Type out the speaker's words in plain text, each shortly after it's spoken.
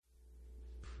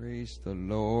Praise the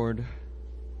Lord.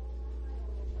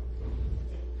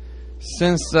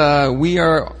 Since we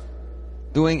are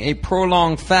doing a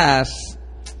prolonged fast,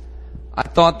 I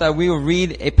thought that we would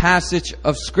read a passage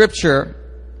of Scripture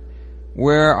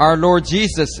where our Lord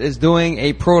Jesus is doing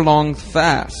a prolonged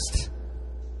fast.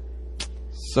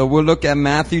 So we'll look at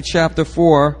Matthew chapter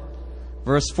 4,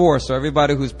 verse 4. So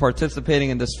everybody who's participating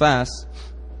in this fast,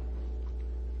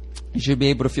 you should be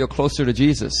able to feel closer to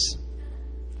Jesus,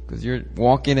 because you're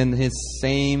walking in His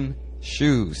same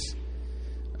shoes.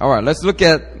 All right, let's look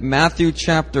at Matthew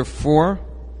chapter 4,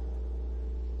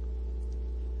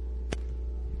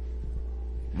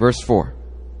 verse 4.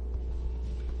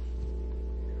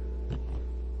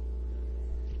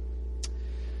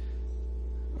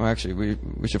 Oh, actually,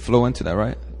 we should flow into that,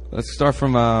 right? Let's start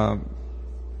from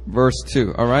verse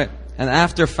 2, all right? And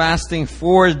after fasting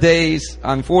 40 days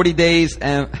and 4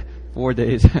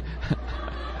 days.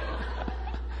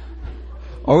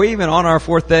 Are we even on our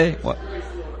fourth day? What?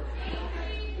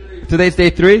 Today's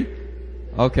day 3?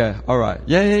 Okay, alright.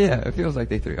 Yeah. It feels like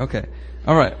day 3. Okay.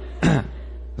 Alright.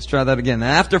 Let's try that again.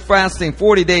 After fasting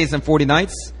 40 days and 40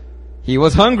 nights, he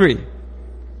was hungry.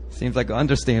 Seems like an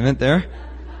understatement there.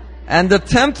 And the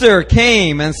tempter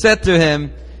came and said to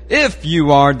him, "If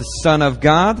you are the Son of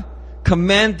God,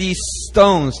 command these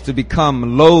stones to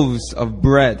become loaves of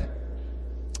bread."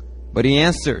 But he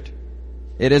answered,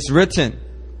 "It is written,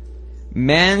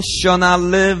 man shall not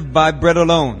live by bread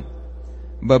alone,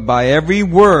 but by every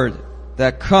word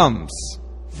that comes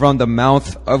from the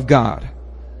mouth of God."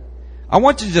 I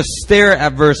want you to just stare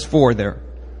at verse 4 there.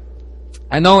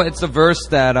 I know it's a verse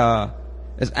that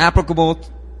is applicable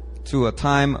to a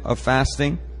time of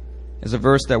fasting. It's a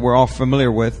verse that we're all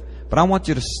familiar with. But I want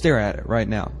you to stare at it right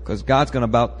now, because God's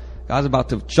about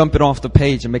to jump it off the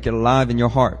page and make it alive in your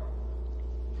heart.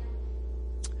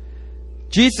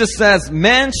 Jesus says,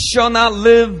 "Man shall not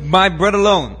live by bread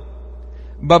alone,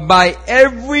 but by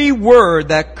every word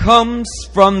that comes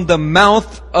from the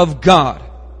mouth of God."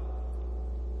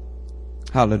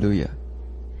 Hallelujah.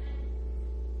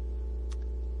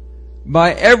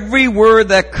 By every word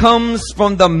that comes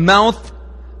from the mouth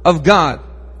of God.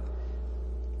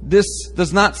 This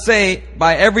does not say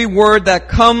by every word that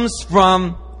comes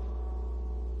from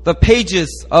the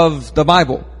pages of the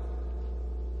Bible.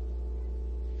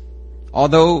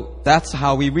 Although that's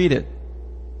how we read it.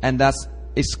 And that's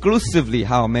exclusively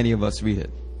how many of us read it.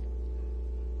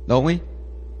 Don't we?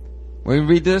 When we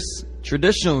read this,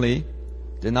 traditionally,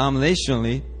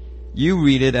 denominationally, you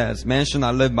read it as man should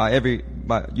not live by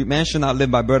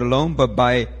bread alone, but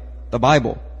by the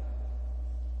Bible.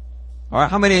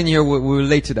 Alright, how many in here will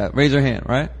relate to that? Raise your hand,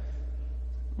 right?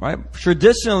 Right?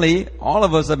 Traditionally, all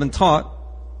of us have been taught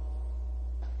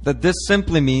that this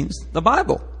simply means the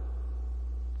Bible.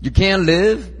 You can't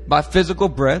live by physical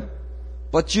bread,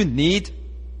 but you need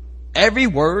every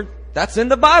word that's in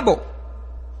the Bible.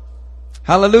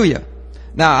 Hallelujah.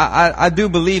 Now, I do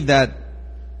believe that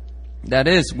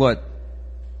is what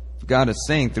God is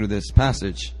saying through this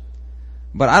passage.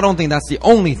 But I don't think that's the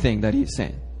only thing that He's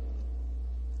saying.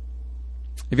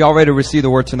 If y'all ready to receive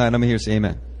the word tonight, let me hear you say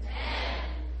amen.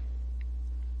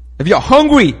 If you're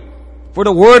hungry for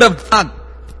the word of God,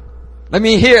 let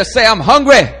me hear say, "I'm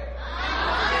hungry.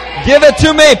 Give it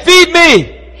to me. Feed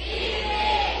me."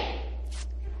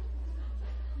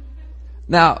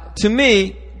 Now, to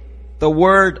me, the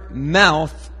word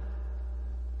mouth,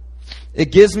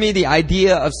 it gives me the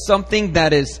idea of something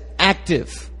that is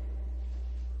active,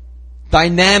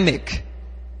 dynamic,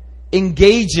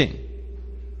 engaging.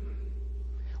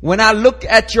 When I look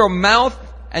at your mouth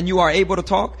and you are able to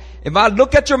talk, if I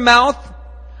look at your mouth,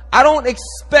 I don't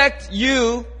expect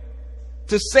you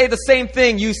to say the same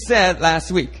thing you said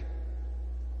last week.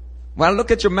 When I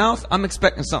look at your mouth, I'm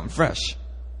expecting something fresh.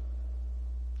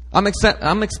 I'm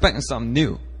expecting something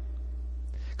new.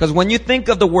 Because when you think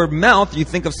of the word mouth, you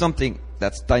think of something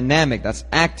that's dynamic, that's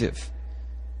active.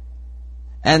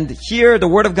 And here the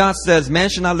word of God says, man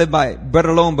should not live by bread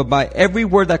alone, but by every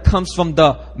word that comes from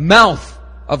the mouth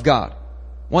of God.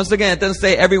 Once again, it doesn't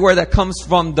say every word that comes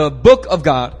from the book of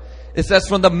God. It says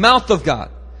from the mouth of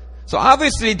God. So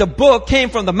obviously the book came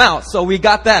from the mouth. So we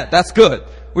got that. That's good.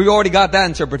 We already got that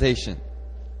interpretation.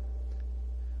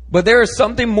 But there is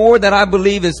something more that I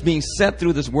believe is being said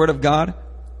through this word of God,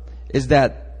 is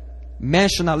that man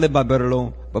should not live by bread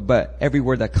alone, but by every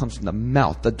word that comes from the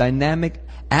mouth. The dynamic,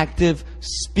 active,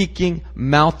 speaking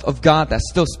mouth of God that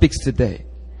still speaks today.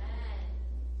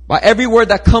 By every word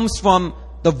that comes from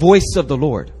the voice of the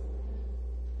Lord.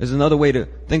 There's another way to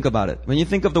think about it. When you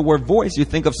think of the word voice, you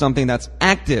think of something that's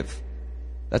active,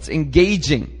 that's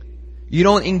engaging. You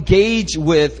don't engage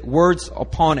with words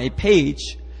upon a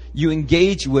page. you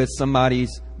engage with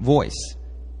somebody's voice.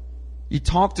 You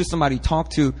talk to somebody,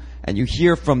 and you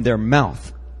hear from their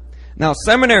mouth. Now,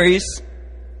 seminaries,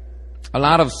 a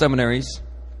lot of seminaries,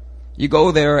 you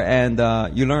go there and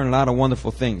you learn a lot of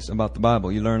wonderful things about the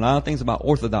Bible. You learn a lot of things about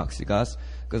orthodoxy, guys,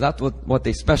 because that's what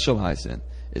they specialize in.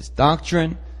 It's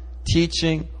doctrine,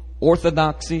 teaching,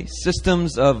 orthodoxy,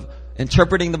 systems of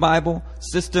interpreting the Bible,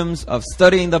 systems of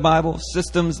studying the Bible,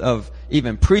 systems of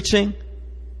even preaching.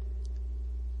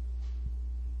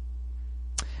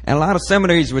 And a lot of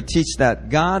seminaries would teach that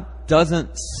God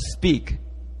doesn't speak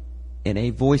in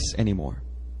a voice anymore.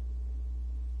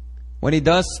 When He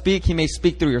does speak, He may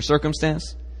speak through your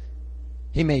circumstance.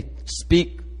 He may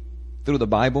speak through the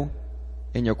Bible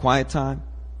in your quiet time.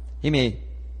 He may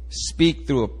speak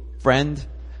through a friend.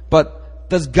 But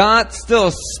does God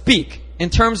still speak in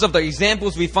terms of the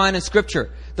examples we find in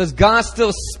Scripture? Does God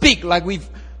still speak like we've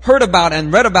heard about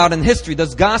and read about in history?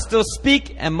 Does God still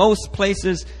speak? And most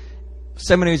places,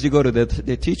 seminaries you go to,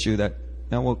 they teach you that,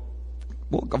 well,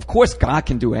 of course God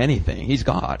can do anything. He's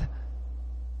God.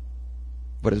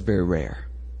 But it's very rare.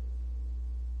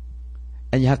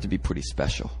 And you have to be pretty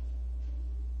special.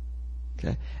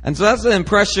 Okay? And so that's the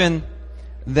impression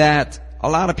that a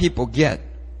lot of people get.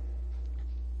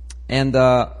 And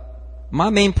my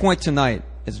main point tonight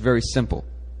is very simple.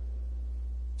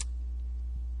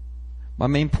 My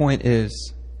main point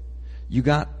is,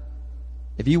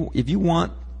 if you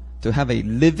want to have a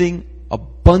living,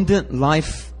 abundant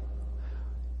life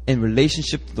in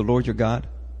relationship to the Lord your God,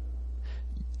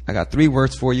 I got 3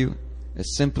 words for you.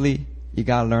 It's simply, you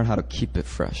got to learn how to keep it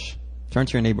fresh. Turn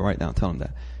to your neighbor right now and tell him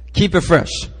that. Keep it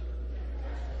fresh.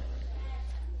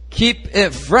 Keep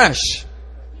it fresh.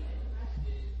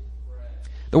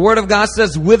 The Word of God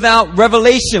says, without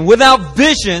revelation, without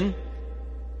vision,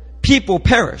 people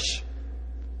perish.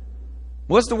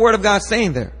 What's the Word of God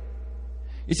saying there?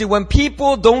 You see, when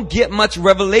people don't get much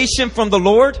revelation from the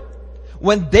Lord,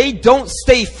 when they don't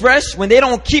stay fresh, when they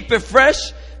don't keep it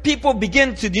fresh, people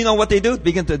begin to, do you know what they do?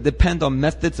 Begin to depend on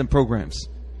methods and programs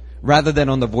rather than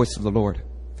on the voice of the Lord.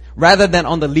 Rather than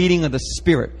on the leading of the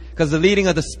Spirit. Because the leading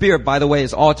of the Spirit, by the way,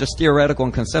 is all just theoretical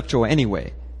and conceptual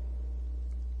anyway.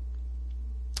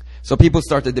 So people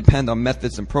start to depend on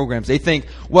methods and programs. They think,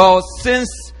 well, since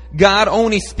God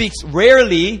only speaks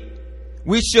rarely,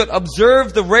 we should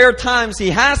observe the rare times He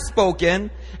has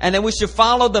spoken, and then we should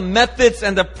follow the methods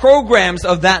and the programs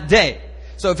of that day.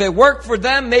 So if it worked for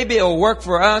them, maybe it will work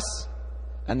for us.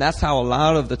 And that's how a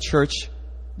lot of the church,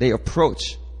 they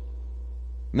approach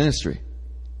ministry.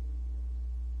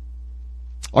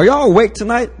 Are y'all awake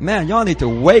tonight? Man, y'all need to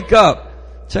wake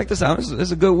up. Check this out. This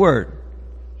is a good word.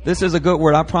 This is a good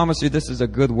word. I promise you this is a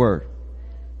good word.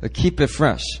 To keep it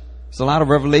fresh. There's a lot of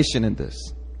revelation in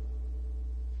this.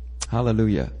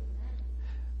 Hallelujah.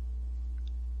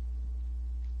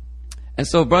 And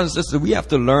so, brothers and sisters, we have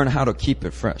to learn how to keep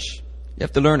it fresh. You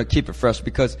have to learn to keep it fresh,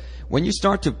 because when you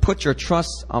start to put your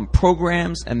trust on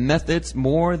programs and methods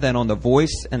more than on the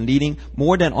voice and leading,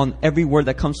 more than on every word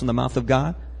that comes from the mouth of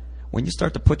God, when you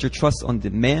start to put your trust on the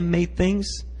man-made things,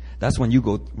 that's when you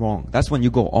go wrong. That's when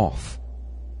you go off.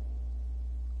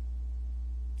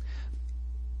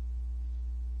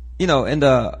 You know, in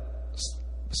the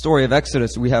story of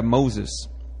Exodus, we have Moses.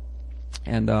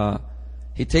 And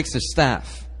he takes his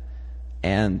staff.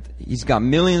 And he's got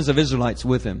millions of Israelites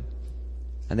with him.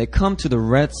 And they come to the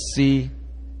Red Sea.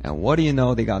 And what do you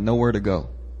know? They got nowhere to go.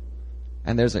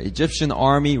 And there's an Egyptian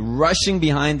army rushing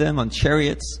behind them on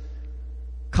chariots,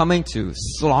 coming to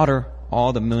slaughter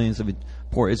all the millions of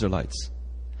poor Israelites.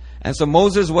 And so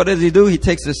Moses, what does he do? He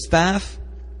takes his staff.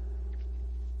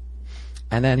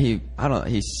 And then he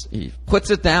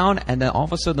puts it down, and then all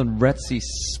of a sudden the Red Sea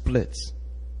splits.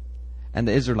 And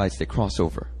the Israelites, they cross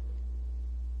over.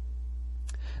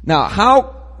 Now,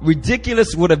 how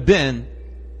ridiculous would it have been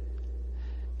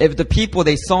if the people,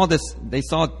 they saw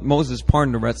Moses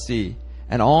parting the Red Sea,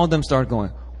 and all of them started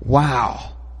going,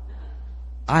 wow,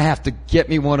 I have to get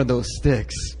me one of those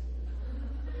sticks.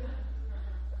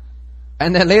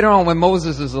 And then later on, when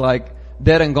Moses is like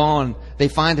dead and gone, they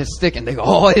find his stick and they go,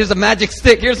 oh, here's a magic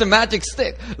stick. Here's a magic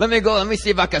stick. Let me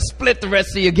see if I can split the Red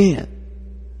Sea again.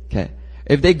 Okay.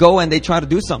 If they go and they try to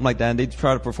do something like that, and they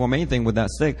try to perform anything with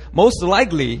that stick, most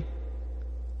likely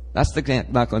that stick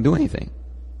ain't not going to do anything.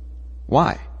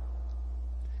 Why?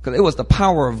 Because it was the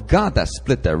power of God that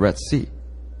split that Red Sea.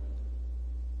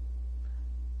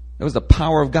 It was the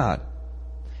power of God.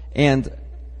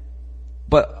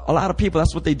 But a lot of people,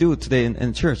 that's what they do today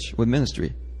in church with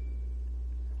ministry.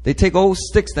 They take old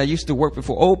sticks that used to work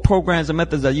before, old programs and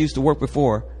methods that used to work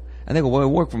before, and they go, well, it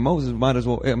worked for Moses,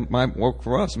 it might work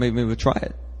for us. Maybe we'll try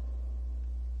it.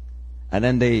 And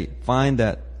then they find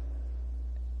that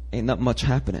ain't not much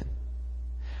happening.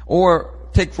 Or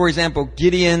take, for example,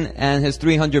 Gideon and his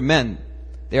 300 men.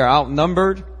 They are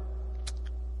outnumbered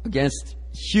against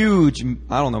huge,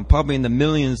 probably in the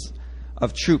millions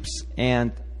of troops.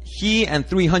 And he and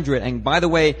 300, and by the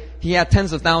way, he had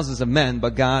tens of thousands of men,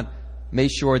 but God made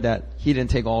sure that he didn't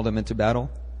take all of them into battle.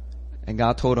 And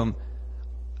God told him,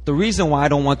 the reason why I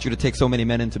don't want you to take so many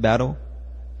men into battle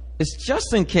is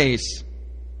just in case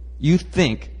you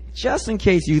think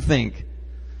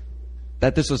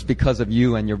that this was because of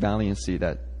you and your valiancy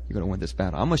that you're going to win this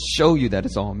battle. I'm going to show you that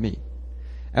it's all me.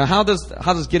 And how does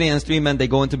Gideon and his 3 men, they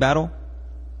go into battle?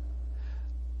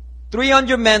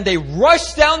 300 men, they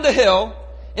rush down the hill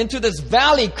into this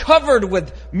valley covered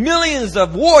with millions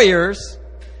of warriors.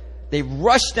 They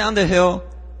rush down the hill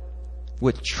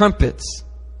with trumpets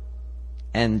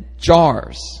and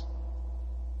jars.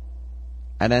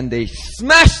 And then they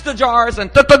smash the jars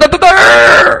and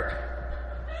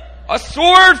a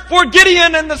sword for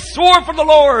Gideon and the sword for the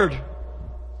Lord.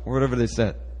 Or whatever they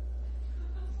said.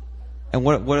 And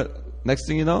what next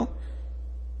thing you know,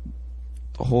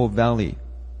 the whole valley,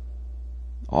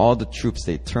 all the troops,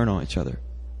 they turn on each other.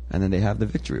 And then they have the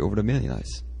victory over the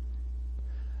Midianites.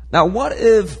 Now what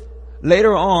if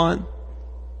later on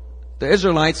the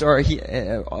Israelites are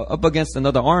up against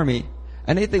another army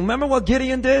and they think, remember what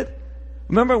Gideon did?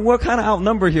 Remember, we're kind of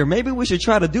outnumbered here. Maybe we should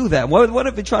try to do that. What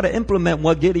if we try to implement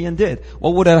what Gideon did?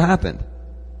 What would have happened?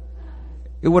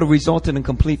 It would have resulted in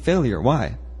complete failure.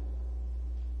 Why?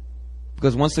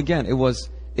 Because once again, it was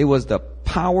the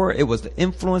power, it was the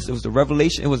influence, it was the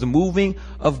revelation, it was the moving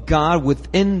of God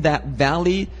within that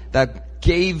valley that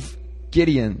gave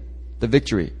Gideon the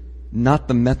victory, not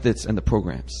the methods and the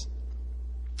programs.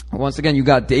 Once again, you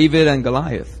got David and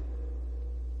Goliath.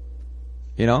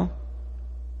 You know?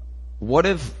 What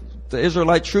if the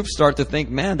Israelite troops start to think,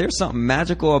 man, there's something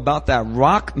magical about that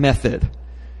rock method.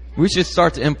 We should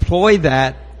start to employ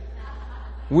that.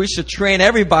 We should train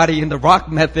everybody in the rock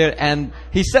method. And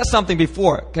he said something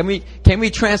before. Can we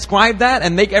transcribe that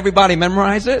and make everybody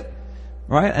memorize it?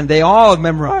 Right? And they all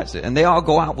memorize it. And they all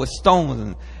go out with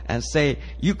stones and say,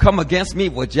 you come against me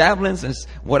with javelins and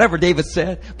whatever David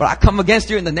said, but I come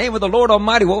against you in the name of the Lord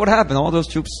Almighty. What would happen? All those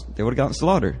troops, they would have gotten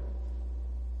slaughtered.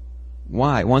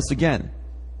 Why? Once again.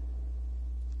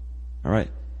 All right.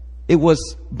 It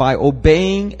was by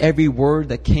obeying every word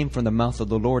that came from the mouth of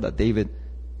the Lord that David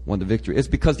won the victory. It's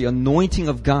because the anointing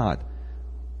of God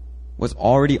was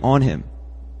already on him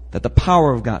that the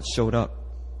power of God showed up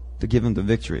to give him the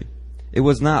victory. It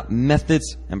was not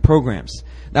methods and programs.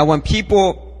 Now, when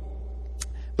people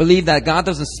believe that God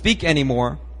doesn't speak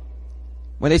anymore,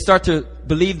 when they start to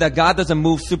believe that God doesn't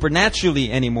move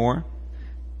supernaturally anymore,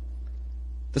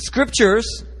 the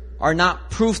scriptures are not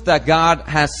proof that God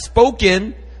has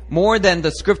spoken more than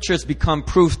the scriptures become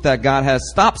proof that God has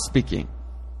stopped speaking.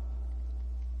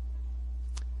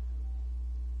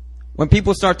 When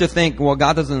people start to think, well,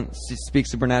 God doesn't speak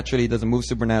supernaturally, doesn't move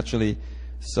supernaturally,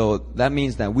 so that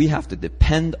means that we have to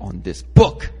depend on this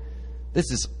book.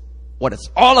 This is what it's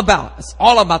all about. It's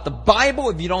all about the Bible.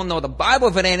 If you don't know the Bible,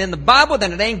 if it ain't in the Bible,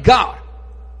 then it ain't God.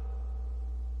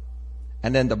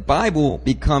 And then the Bible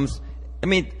becomes,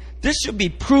 this should be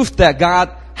proof that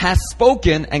God has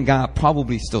spoken and God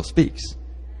probably still speaks.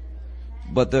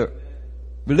 But the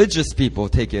religious people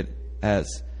take it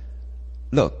as,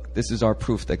 look, this is our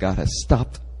proof that God has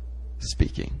stopped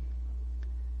speaking.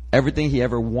 Everything he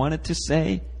ever wanted to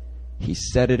say, he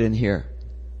said it in here.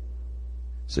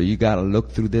 So you got to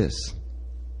look through this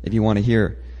if you want to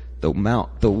hear the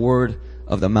word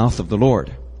of the mouth of the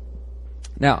Lord.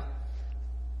 Now,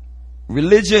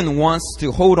 religion wants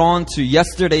to hold on to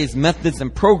yesterday's methods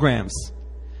and programs.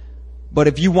 But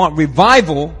if you want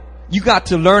revival, you got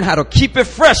to learn how to keep it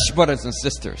fresh, brothers and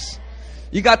sisters.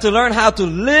 You got to learn how to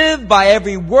live by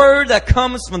every word that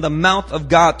comes from the mouth of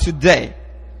God today.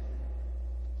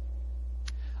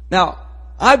 Now,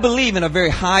 I believe in a very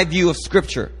high view of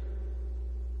Scripture.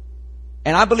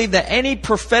 And I believe that any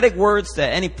prophetic words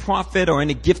that any prophet or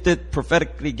any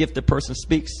prophetically gifted person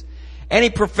speaks, any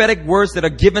prophetic words that are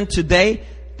given today,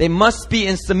 they must be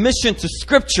in submission to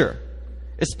Scripture.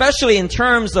 Especially in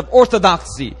terms of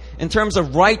orthodoxy, in terms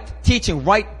of right teaching,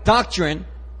 right doctrine.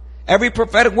 Every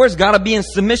prophetic word's got to be in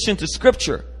submission to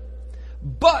Scripture.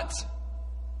 But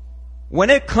when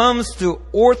it comes to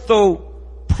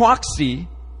orthopraxy,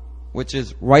 which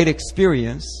is right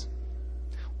experience,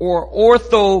 or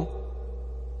orthopathy.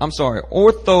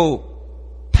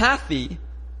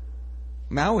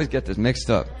 I always get this mixed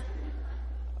up.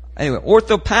 Anyway,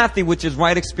 orthopathy, which is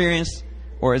right experience,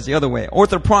 or is the other way.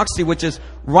 Orthopraxy, which is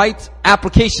right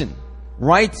application,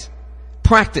 right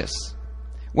practice.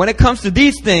 when it comes to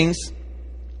these things,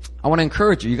 I want to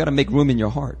encourage you. You got to make room in your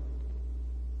heart.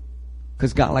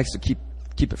 Because God likes to keep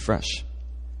it fresh.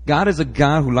 God is a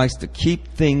God who likes to keep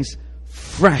things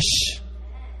fresh.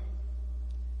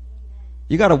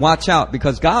 You got to watch out,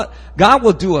 because God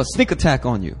will do a sneak attack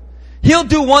on you. He'll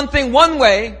do one thing one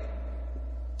way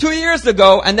 2 years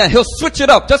ago, and then he'll switch it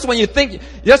up. Just when you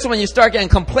start getting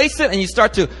complacent and you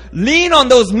start to lean on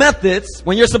those methods,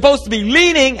 when you're supposed to be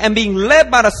leaning and being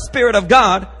led by the Spirit of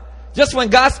God, just when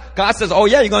God says, oh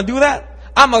yeah, you're going to do that?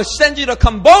 I'm going to send you to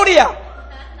Cambodia.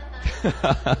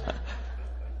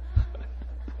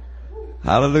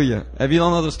 Hallelujah. If you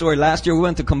don't know the story, last year we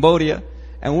went to Cambodia,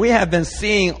 and we have been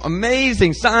seeing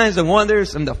amazing signs and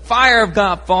wonders and the fire of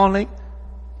God falling.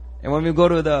 And when we go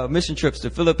to the mission trips to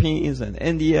Philippines and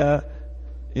India,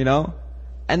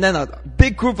 and then a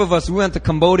big group of us, we went to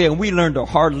Cambodia and we learned a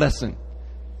hard lesson.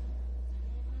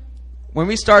 When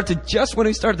we started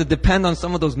to depend on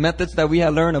some of those methods that we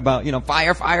had learned about,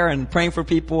 fire and praying for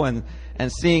people and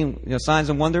seeing, signs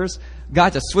and wonders,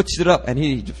 God just switched it up and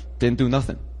he just didn't do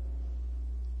nothing.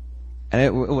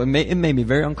 And it made me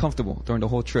very uncomfortable during the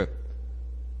whole trip.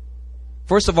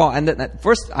 First of all,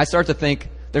 first I started to think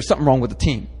there's something wrong with the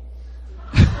team.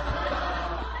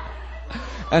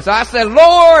 And so I said,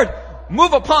 Lord,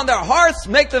 move upon their hearts,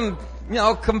 make them,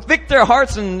 convict their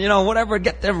hearts and, whatever,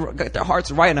 get their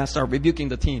hearts right. And I started rebuking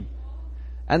the team.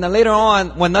 And then later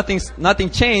on, when nothing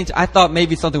changed, I thought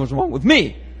maybe something was wrong with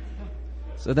me.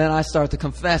 So then I started to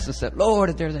confess and said, Lord,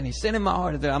 if there's any sin in my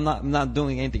heart, if I'm not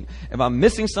doing anything, if I'm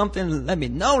missing something, let me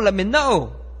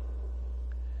know.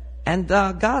 And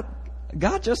God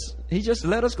just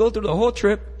let us go through the whole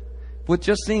trip with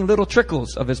just seeing little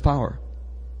trickles of his power.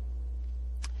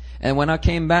 And when I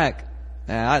came back,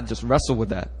 I just wrestled with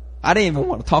that. I didn't even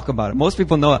want to talk about it. Most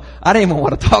people know I didn't even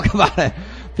want to talk about it.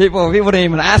 People didn't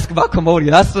even ask about Cambodia.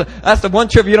 That's the one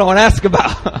trip you don't want to ask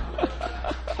about.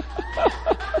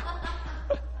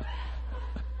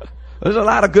 There's a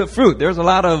lot of good fruit. There's a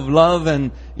lot of love,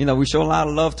 and we show a lot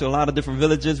of love to a lot of different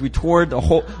villages. We toured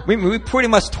we pretty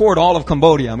much toured all of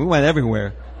Cambodia. We went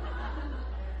everywhere.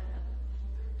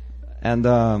 And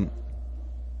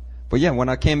but yeah, when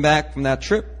I came back from that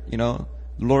trip, the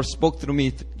Lord spoke to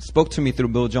me through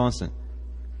Bill Johnson.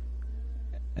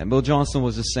 And Bill Johnson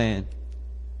was just saying,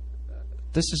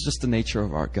 this is just the nature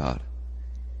of our God.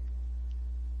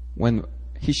 When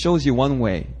he shows you one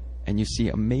way and you see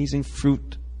amazing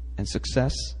fruit and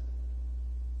success,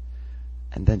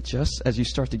 and then just as you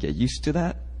start to get used to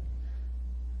that,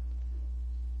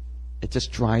 it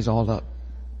just dries all up.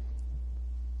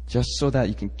 Just so that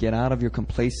you can get out of your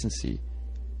complacency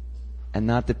and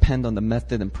not depend on the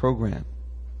method and program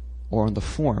or on the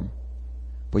form,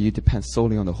 but you depend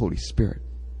solely on the Holy Spirit.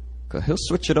 Because he'll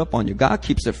switch it up on you. God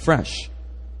keeps it fresh.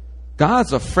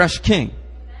 God's a fresh king.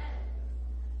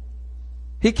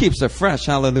 He keeps it fresh.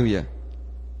 Hallelujah.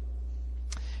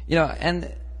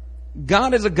 And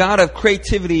God is a God of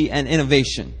creativity and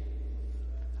innovation.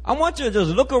 I want you to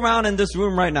just look around in this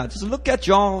room right now. Just look at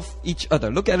each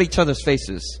other. Look at each other's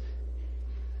faces.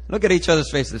 Look at each other's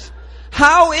faces.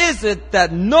 How is it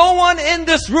that no one in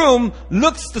this room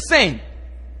looks the same?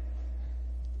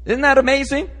 Isn't that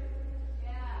amazing?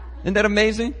 Isn't that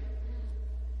amazing?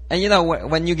 And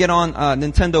when you get on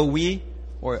Nintendo Wii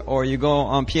or you go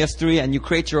on PS3 and you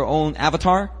create your own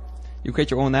avatar,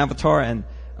 and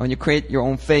when you create your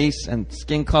own face and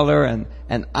skin color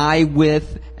and eye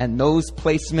width and nose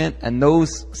placement and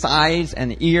nose size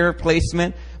and ear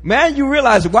placement, man, you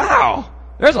realize, wow,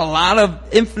 there's a lot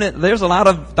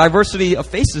of diversity of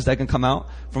faces that can come out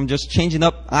from just changing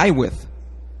up eye width.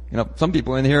 Some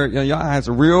people in here, your eyes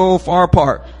are real far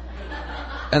apart.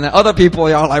 And then other people,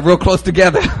 y'all like real close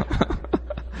together.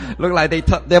 Look like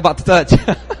they're about to touch.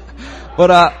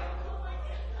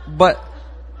 But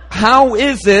how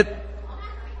is it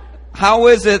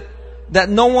that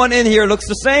no one in here looks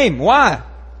the same? Why?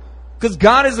 Because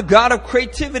God is a God of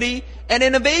creativity and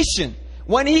innovation.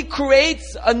 When he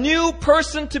creates a new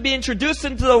person to be introduced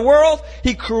into the world,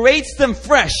 he creates them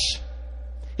fresh.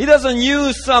 He doesn't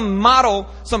use some model,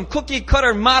 some cookie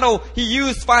cutter model he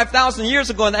used 5,000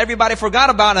 years ago and everybody forgot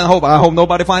about it. And I hope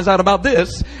nobody finds out about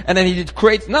this. And then he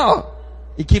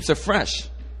keeps it fresh.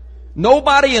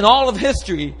 Nobody in all of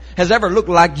history has ever looked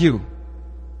like you.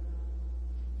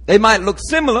 They might look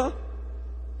similar,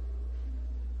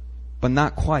 but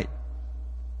not quite.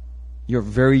 You're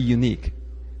very unique.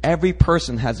 Every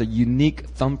person has a unique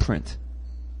thumbprint.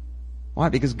 Why?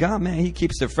 Because God, man, he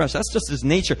keeps it fresh. That's just his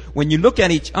nature. When you look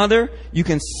at each other, you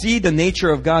can see the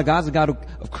nature of God. God's a God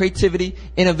of creativity,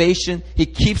 innovation. He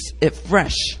keeps it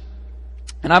fresh.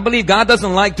 And I believe God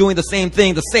doesn't like doing the same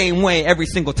thing the same way every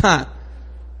single time.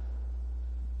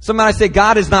 Somebody say,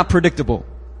 God is not predictable.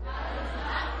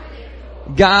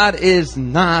 God is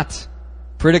not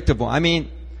predictable. I mean,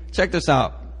 check this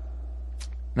out.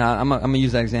 Now, I'm going to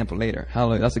use that example later.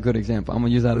 Hallelujah. That's a good example. I'm going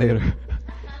to use that later.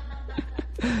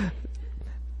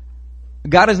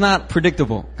 God is not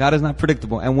predictable. God is not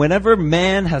predictable. And whenever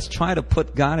man has tried to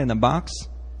put God in a box,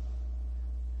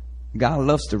 God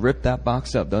loves to rip that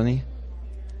box up, doesn't he?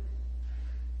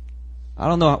 I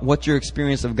don't know what your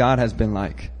experience of God has been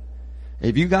like.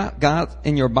 If you got God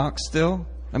in your box still,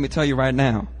 let me tell you right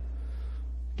now,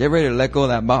 get ready to let go of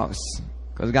that box,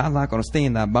 because God's not going to stay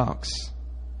in that box.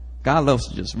 God loves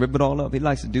to just rip it all up. He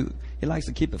likes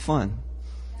to keep it fun.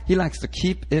 He likes to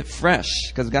keep it fresh,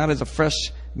 because God is a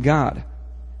fresh God.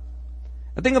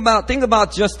 Think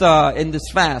about just in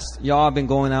this fast, y'all have been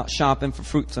going out shopping for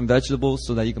fruits and vegetables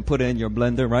so that you can put it in your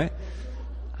blender, right?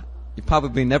 You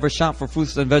probably never shop for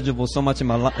fruits and vegetables so much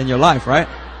in your life, right?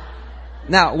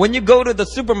 Now, when you go to the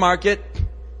supermarket,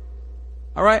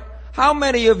 all right, how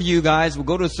many of you guys will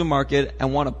go to the supermarket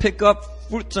and want to pick up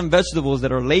fruits and vegetables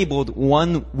that are labeled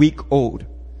 1 week old,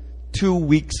 2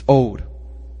 weeks old?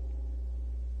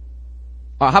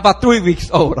 Or how about 3 weeks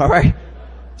old, all right?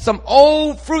 Some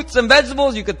old fruits and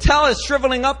vegetables, you could tell it's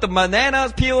shriveling up. The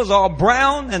banana peel is all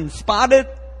brown and spotted.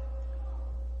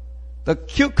 The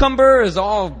cucumber is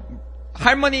all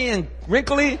harmony and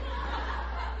wrinkly,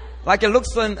 like it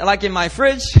looks like in my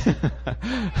fridge.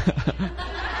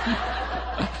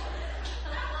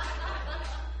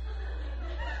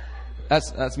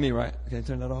 That's me, right? Can I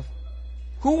turn that off?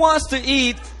 Who wants to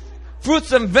eat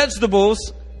fruits and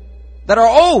vegetables that are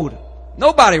old?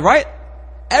 Nobody, right?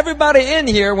 Everybody in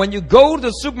here, when you go to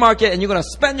the supermarket and you're going to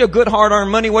spend your good hard-earned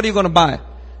money, what are you going to buy?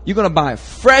 You're going to buy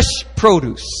fresh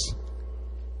produce.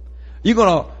 You're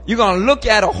going to look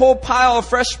at a whole pile of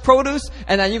fresh produce,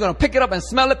 and then you're going to pick it up and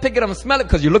smell it,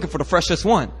 because you're looking for the freshest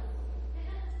one.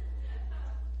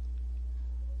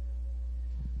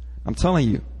 I'm telling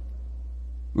you,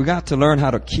 we got to learn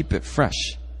how to keep it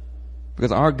fresh,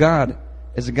 because our God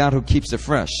is a God who keeps it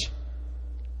fresh.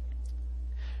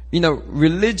 You know,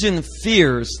 religion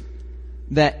fears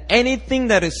that anything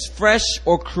that is fresh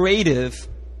or creative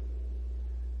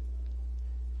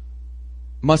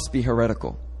must be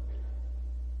heretical.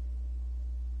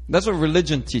 That's what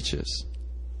religion teaches.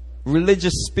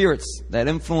 Religious spirits that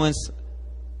influence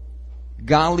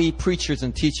godly preachers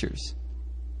and teachers.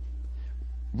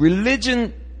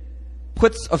 Religion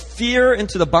puts a fear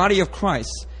into the body of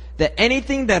Christ that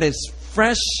anything that is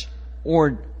fresh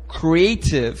or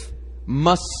creative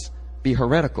must be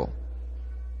heretical.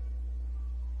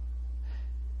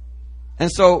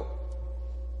 And so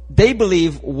they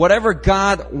believe whatever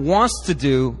God wants to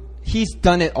do, He's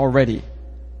done it already.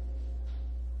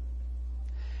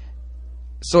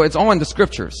 So it's all in the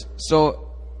scriptures.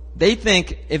 So they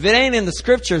think if it ain't in the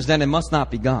scriptures, then it must not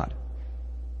be God.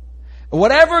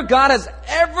 Whatever God has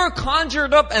ever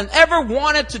conjured up and ever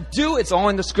wanted to do, it's all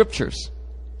in the scriptures.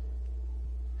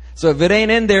 So if it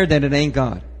ain't in there, then it ain't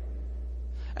God.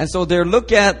 And so they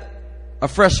look at a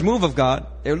fresh move of God.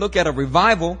 They look at a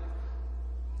revival.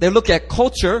 They look at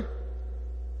culture.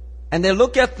 And they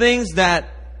look at things that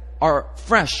are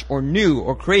fresh or new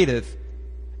or creative.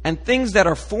 And things that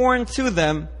are foreign to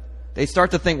them, they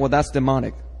start to think, well, that's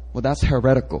demonic. Well, that's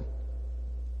heretical.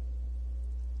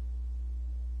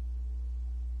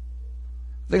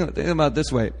 Think about it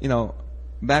this way. You know,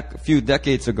 back a few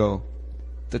decades ago,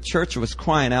 the church was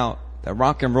crying out that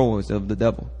rock and roll is of the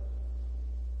devil.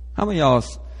 How many of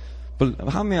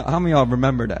y'all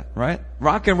remember that, right?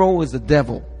 Rock and roll is the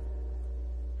devil.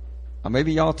 Or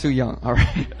maybe y'all too young, all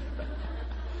right?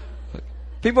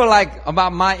 People like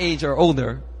about my age or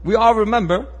older, we all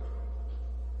remember,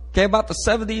 okay, about the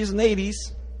 70s and 80s.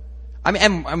 I mean,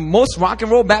 and most rock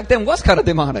and roll back then was kind of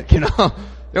demonic, you know.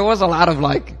 There was a lot of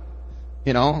like,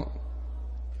 you know,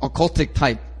 occultic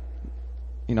type,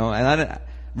 you know, and I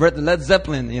read Led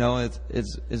Zeppelin, you know,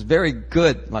 it's very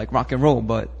good, like rock and roll,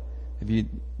 but if you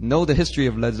know the history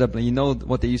of Led Zeppelin, you know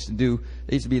what they used to do.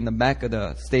 They used to be in the back of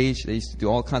the stage. They used to do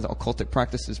all kinds of occultic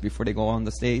practices before they go on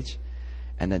the stage.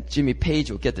 And then Jimmy Page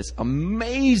will get this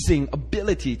amazing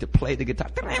ability to play the guitar,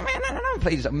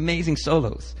 play these amazing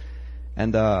solos.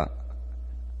 And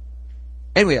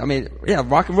anyway, I mean, yeah,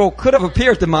 rock and roll could have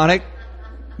appeared demonic,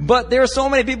 but there are so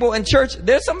many people in church.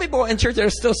 There's some people in church that are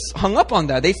still hung up on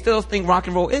that. They still think rock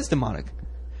and roll is demonic,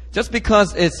 just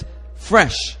because it's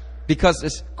fresh, because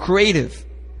it's creative,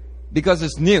 because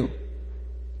it's new.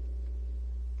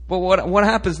 But what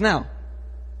happens now?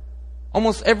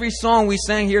 Almost every song we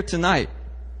sang here tonight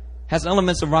has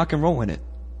elements of rock and roll in it,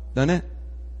 doesn't it?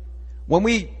 When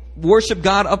we worship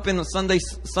God up in the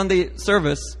Sunday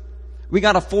service, we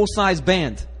got a full-size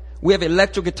band. We have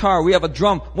electric guitar. We have a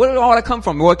drum. Where did all that come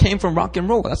from? Well, it came from rock and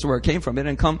roll. That's where it came from. It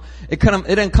didn't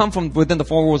come from within the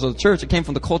four walls of the church. It came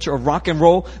from the culture of rock and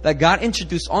roll that God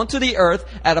introduced onto the earth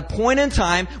at a point in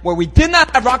time where we did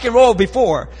not have rock and roll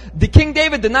before. The King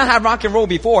David did not have rock and roll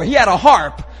before. He had a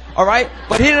harp, all right?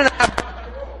 But he didn't have.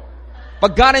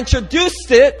 But God introduced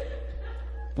it.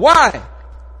 Why?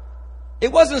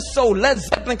 It wasn't so Led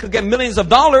Zeppelin could get millions of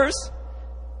dollars.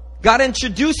 God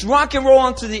introduced rock and roll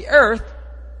onto the earth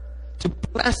to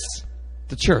bless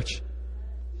the church.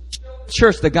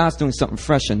 Church that God's doing something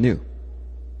fresh and new.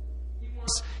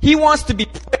 He wants to be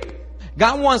praised.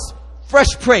 God wants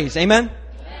fresh praise. Amen?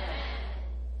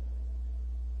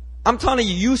 I'm telling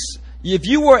you, if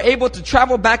you were able to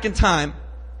travel back in time,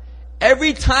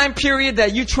 every time period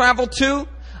that you travel to,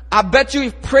 I bet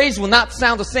you praise will not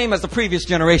sound the same as the previous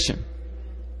generation.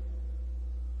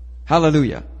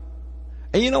 Hallelujah.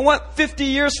 And you know what? 50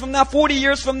 years from now, 40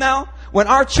 years from now, when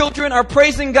our children are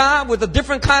praising God with a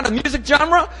different kind of music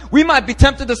genre, we might be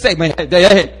tempted to say, man,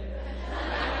 hey.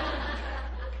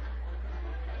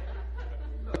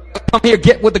 Come here,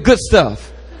 get with the good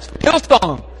stuff.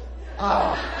 Hillsong.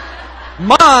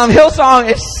 Mom,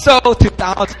 Hillsong is so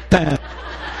 2010.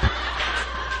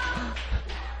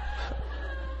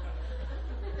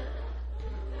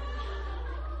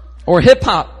 Or hip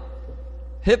hop.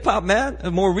 Hip hop, man,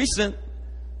 more recent.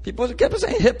 People kept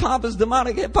saying hip hop is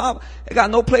demonic. Hip hop, it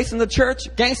got no place in the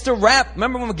church. Gangster rap.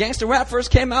 Remember when gangster rap first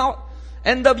came out?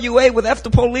 NWA with F the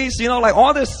Police, like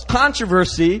all this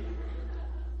controversy.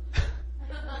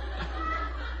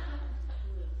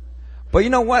 But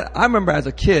you know what? I remember as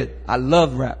a kid, I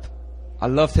loved rap. I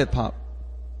loved hip hop.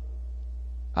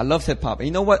 I loved hip hop. And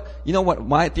you know what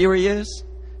my theory is?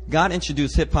 God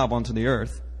introduced hip hop onto the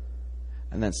earth,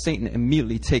 and then Satan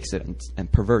immediately takes it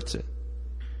and perverts it.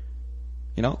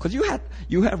 Because you had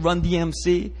Run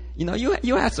DMC,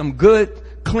 you had some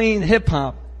good, clean hip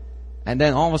hop, and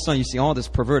then all of a sudden you see all this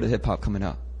perverted hip hop coming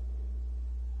up.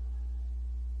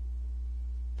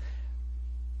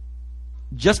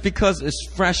 Just because it's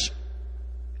fresh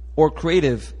or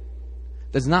creative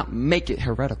does not make it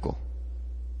heretical.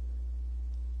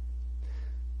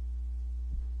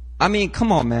 I mean,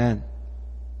 come on, man.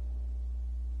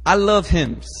 I love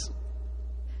hymns.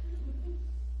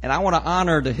 And I want to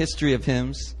honor the history of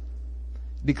hymns,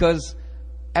 because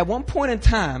at one point in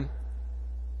time,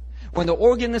 when the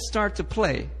organists start to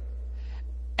play,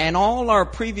 and all our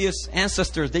previous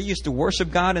ancestors, they used to worship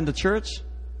God in the church,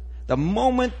 the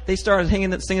moment they started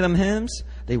singing them hymns,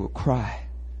 they would cry.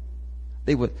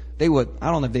 They would,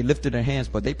 I don't know if they lifted their hands,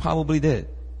 but they probably did.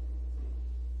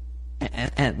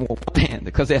 And one hand,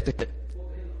 because they had to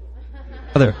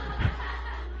other.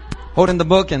 Holding the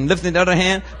book and lifting the other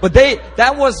hand. But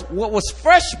that was what was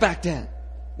fresh back then,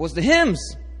 was the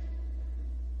hymns.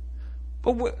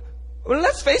 But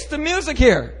let's face the music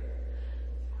here.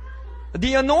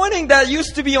 The anointing that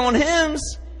used to be on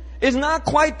hymns is not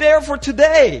quite there for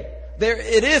today. There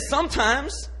it is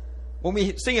sometimes when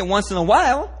we sing it once in a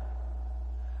while.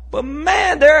 But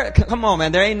man, come on,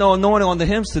 man, there ain't no anointing on the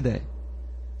hymns today.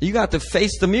 You got to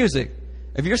face the music.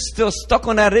 If you're still stuck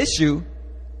on that issue,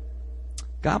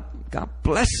 God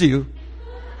bless you.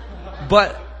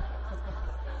 But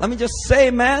let me just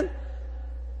say, man,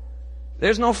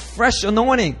 there's no fresh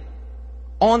anointing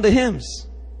on the hymns.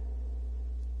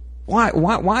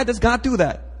 Why does God do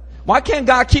that? Why can't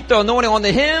God keep the anointing on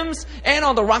the hymns and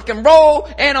on the rock and roll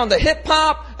and on the hip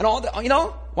hop and all the,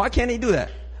 why can't he do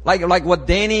that? Like what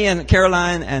Danny and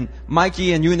Caroline and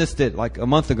Mikey and Eunice did like a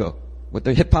month ago with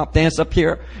the hip hop dance up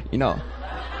here, And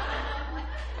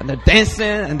they're dancing,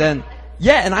 and then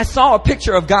and I saw a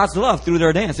picture of God's love through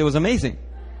their dance. It was amazing.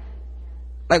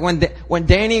 Like when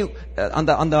Danny on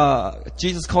the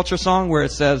Jesus Culture song where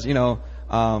it says, your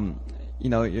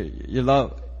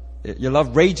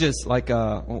love rages like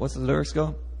what's the lyrics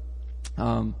go?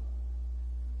 Come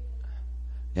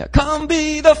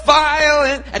be the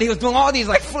fire, and he was doing all these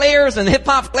like flares and hip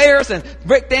hop flares and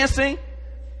break dancing.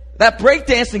 That break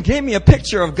dancing gave me a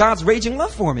picture of God's raging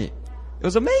love for me. It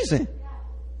was amazing.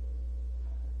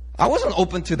 I wasn't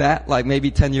open to that like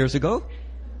maybe 10 years ago.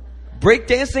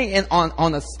 Breakdancing and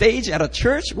on a stage at a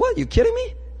church? What? Are you kidding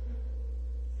me?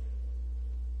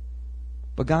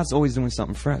 But God's always doing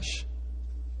something fresh.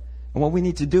 And what we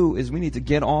need to do is we need to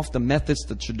get off the methods,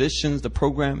 the traditions, the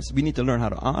programs. We need to learn how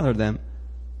to honor them.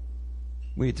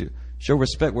 We need to show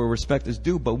respect where respect is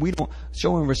due, but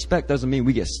showing respect doesn't mean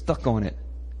we get stuck on it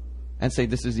and say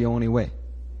this is the only way.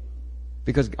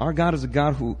 Because our God is a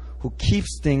God who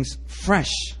keeps things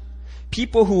fresh.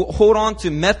 People who hold on to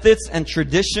methods and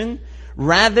tradition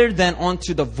rather than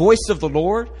onto the voice of the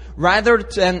Lord, rather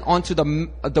than onto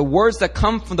the words that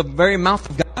come from the very mouth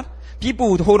of God.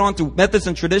 People who hold on to methods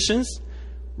and traditions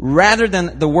rather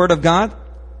than the Word of God,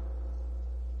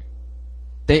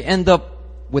 they end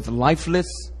up with lifeless,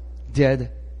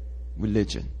 dead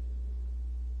religion.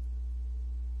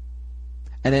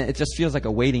 And then it just feels like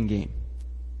a waiting game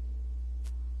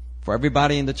for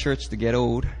everybody in the church to get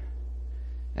old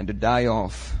and to die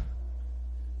off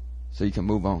so you can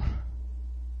move on.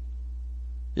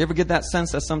 You ever get that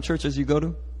sense at some churches you go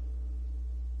to?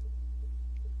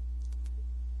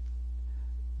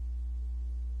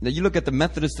 Now you look at the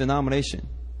Methodist denomination.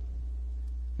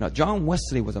 Now John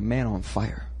Wesley was a man on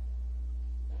fire.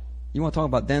 You want to talk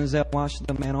about Denzel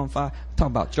Washington, man on fire? Talk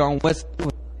about John Wesley,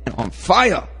 man on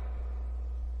fire.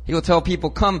 He will tell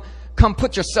people, come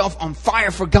put yourself on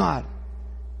fire for God.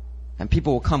 And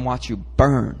people will come watch you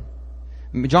burn.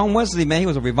 John Wesley, man, he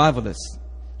was a revivalist.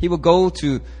 He would go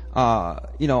to,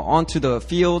 onto the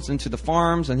fields, into the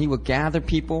farms, and he would gather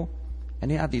people.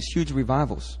 And he had these huge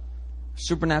revivals.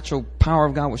 Supernatural power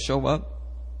of God would show up.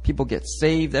 People get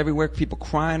saved everywhere. People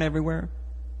crying everywhere.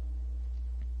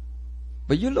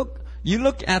 But you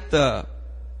look at the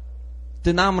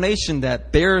denomination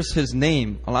that bears his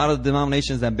name, a lot of the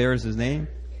denominations that bears his name,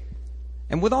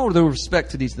 and with all due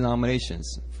respect to these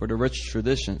denominations for the rich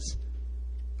traditions,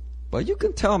 but you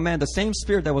can tell, man, the same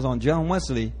spirit that was on John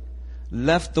Wesley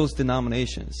left those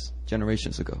denominations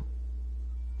generations ago.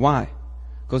 Why?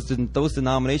 Because those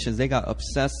denominations, they got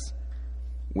obsessed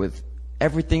with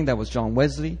everything that was John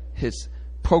Wesley, his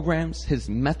programs, his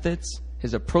methods,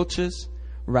 his approaches,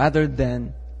 rather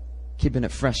than keeping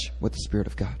it fresh with the Spirit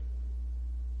of God.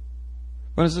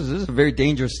 But this is a very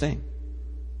dangerous thing.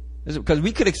 Because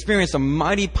we could experience a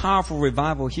mighty powerful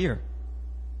revival here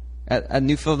at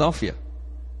New Philadelphia.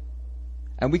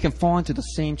 And we can fall into the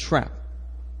same trap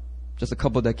just a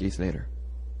couple of decades later.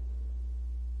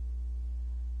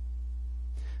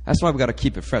 That's why we got to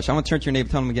keep it fresh. I'm going to turn to your neighbor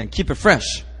and tell them again, keep it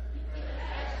fresh.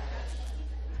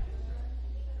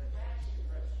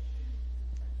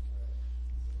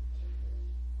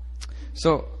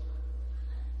 So,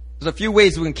 there's a few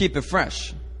ways we can keep it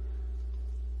fresh.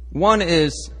 One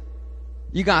is,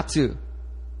 you got to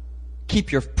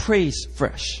keep your praise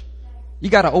fresh. You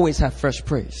got to always have fresh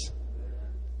praise.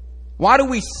 Why do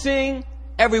we sing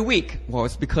every week? Well,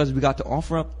 it's because we got to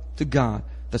offer up to God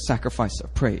the sacrifice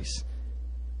of praise.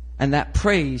 And that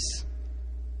praise,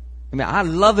 I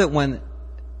love it when,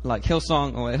 like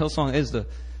Hillsong is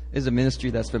the ministry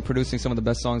that's been producing some of the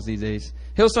best songs these days.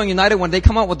 Hillsong United, when they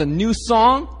come out with a new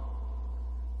song,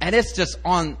 and it's just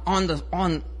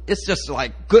it's just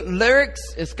like good lyrics,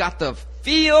 it's got the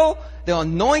feel, the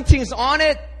anointing's on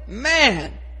it,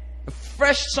 man, a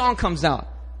fresh song comes out.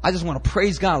 I just want to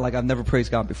praise God like I've never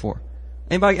praised God before.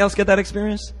 Anybody else get that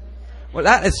experience? Well,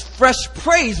 that is fresh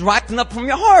praise rising up from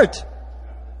your heart.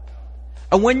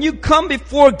 And when you come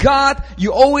before God,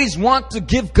 you always want to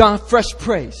give God fresh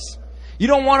praise. You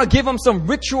don't want to give Him some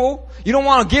ritual. You don't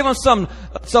want to give Him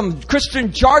some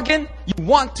Christian jargon. You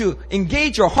want to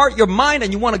engage your heart, your mind,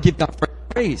 and you want to give God fresh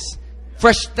praise.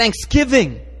 Fresh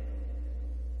thanksgiving.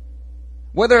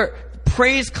 Whether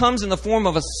praise comes in the form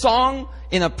of a song,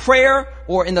 in a prayer,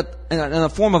 or in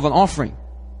the form of an offering.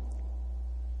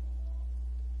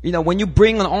 When you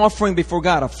bring an offering before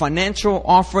God, a financial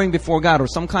offering before God, or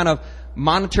some kind of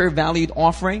monetary valued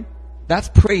offering, that's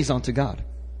praise unto God.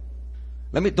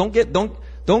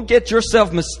 Don't get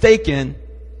yourself mistaken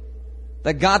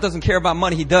that God doesn't care about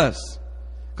money. He does.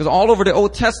 Because all over the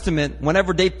Old Testament,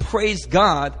 whenever they praised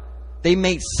God, they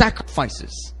made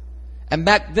sacrifices. And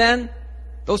back then,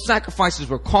 those sacrifices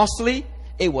were costly.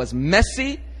 It was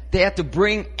messy. They had to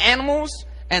bring animals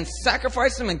and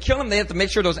sacrifice them and kill them. They had to make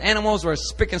sure those animals were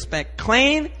spick and span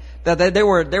clean. That they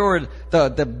were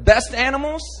the best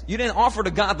animals. You didn't offer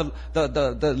to God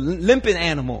the limping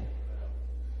animal.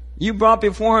 You brought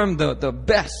before Him the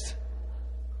best.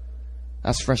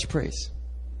 That's fresh praise.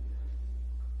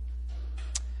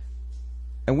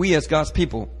 And we as God's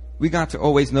people, we got to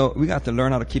always know, we got to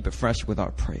learn how to keep it fresh with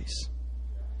our praise.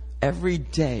 Every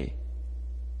day,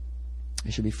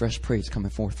 there should be fresh praise coming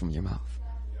forth from your mouth.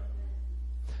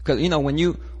 Because,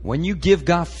 when you give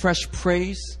God fresh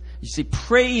praise, you see,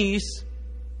 praise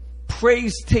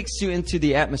takes you into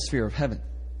the atmosphere of heaven.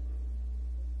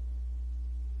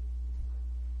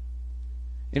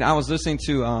 I was listening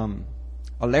to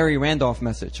a Larry Randolph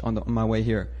message on my way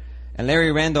here. And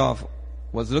Larry Randolph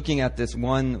was looking at this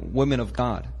one woman of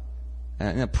God.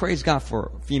 And praise God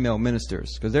for female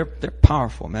ministers, because they're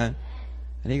powerful, man.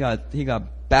 And he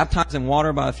got baptized in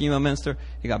water by a female minister.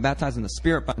 He got baptized in the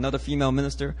Spirit by another female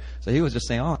minister. So he was just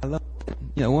saying, I love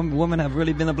women have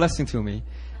really been a blessing to me.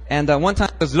 And one time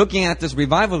I was looking at this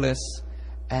revivalist,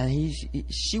 and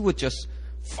she would just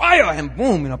fire, and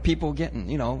boom, people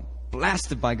getting,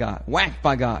 blasted by God, whacked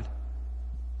by God.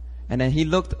 And then he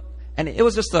looked, and it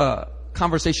was just a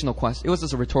conversational question. It was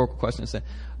just a rhetorical question. He said,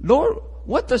 Lord,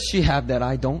 what does she have that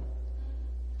I don't?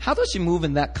 How does she move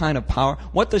in that kind of power?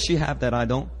 What does she have that I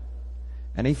don't?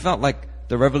 And he felt like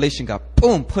the revelation got,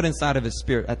 boom, put inside of his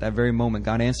spirit at that very moment.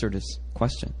 God answered his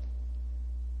question.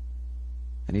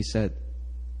 And he said,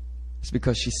 it's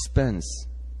because she spends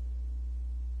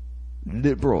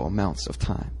liberal amounts of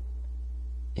time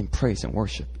in praise and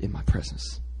worship in my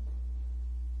presence.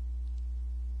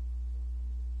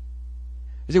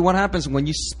 You see, what happens when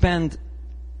you spend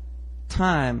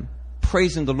time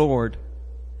praising the Lord?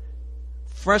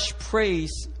 Fresh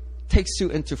praise takes you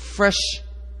into fresh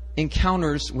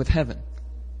encounters with heaven.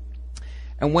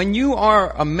 And when you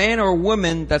are a man or a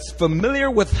woman that's familiar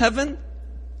with heaven,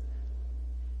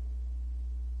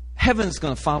 heaven's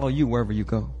going to follow you wherever you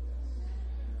go.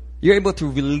 You're able to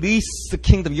release the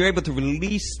kingdom. You're able to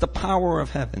release the power of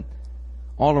heaven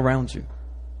all around you.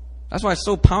 That's why it's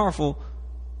so powerful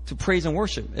to praise and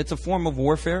worship. It's a form of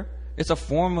warfare. It's a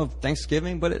form of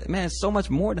thanksgiving. But it's so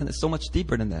much more than that. It's so much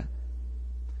deeper than that.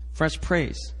 Fresh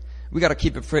praise. We got to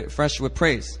keep it fresh with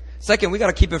praise. Second, we got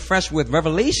to keep it fresh with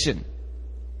revelation.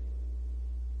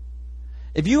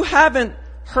 If you haven't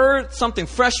heard something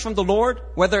fresh from the Lord,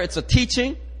 whether it's a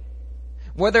teaching,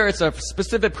 whether it's a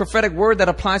specific prophetic word that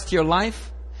applies to your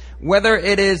life, whether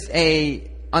it is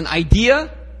an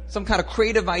idea, some kind of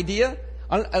creative idea,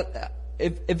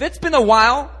 if it's been a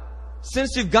while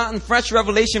since you've gotten fresh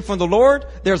revelation from the Lord,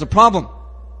 there's a problem.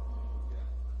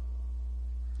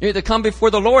 You need to come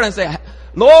before the Lord and say,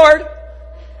 Lord,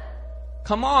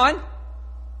 come on.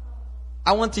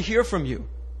 I want to hear from you.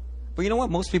 But you know what?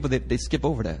 Most people, they skip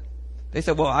over that. They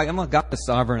say, well, I'm a God is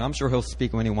sovereign. I'm sure he'll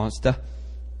speak when he wants to.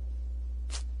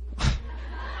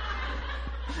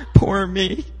 Poor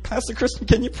me. Pastor Christian,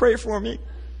 can you pray for me?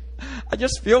 I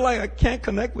just feel like I can't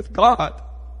connect with God.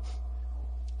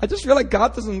 I just feel like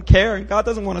God doesn't care and God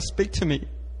doesn't want to speak to me.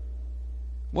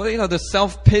 Well, the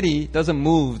self-pity doesn't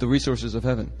move the resources of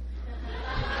heaven.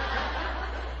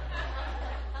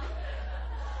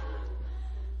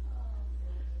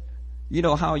 You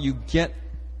know how you get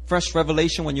fresh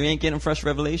revelation when you ain't getting fresh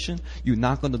revelation? You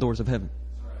knock on the doors of heaven.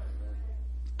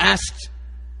 Ask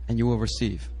and you will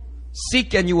receive.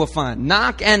 Seek and you will find.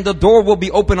 Knock and the door will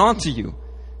be open unto you.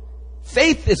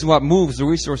 Faith is what moves the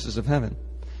resources of heaven.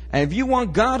 And if you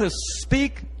want God to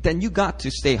speak, then you got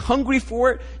to stay hungry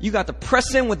for it. You got to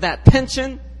press in with that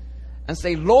tension and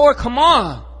say, Lord, come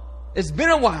on. It's been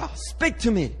a while. Speak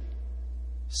to me.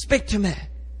 Speak to me.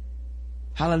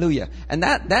 Hallelujah. And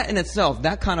that in itself,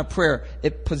 that kind of prayer,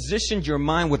 it positions your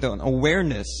mind with an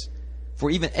awareness for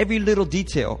even every little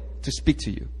detail to speak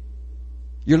to you.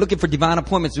 You're looking for divine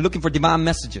appointments. You're looking for divine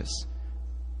messages.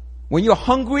 When you're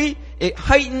hungry, it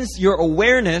heightens your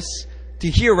awareness to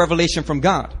hear revelation from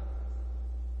God.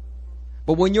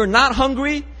 But when you're not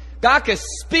hungry, God can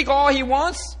speak all he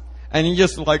wants, and he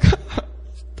just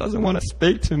doesn't want to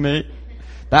speak to me.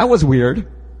 That was weird.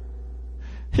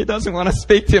 He doesn't want to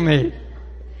speak to me.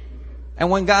 And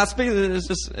when God speaks,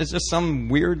 it's just some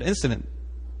weird incident.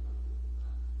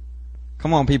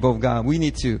 Come on, people of God. We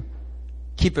need to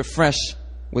keep it fresh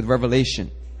with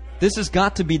revelation. This has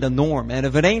got to be the norm. And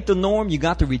if it ain't the norm, you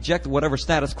got to reject whatever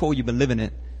status quo you've been living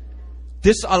in.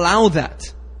 Disallow that.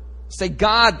 Say,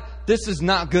 God, this is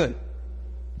not good.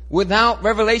 Without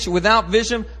revelation, without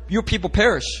vision, your people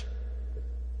perish.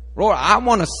 Lord, I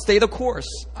want to stay the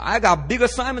course. I got big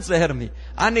assignments ahead of me.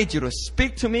 I need you to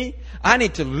speak to me. I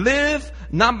need to live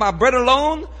not by bread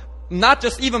alone, not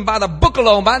just even by the book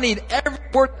alone, but I need every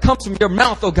word that comes from your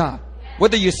mouth, oh God.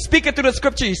 Whether you speak it through the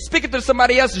scripture, you speak it through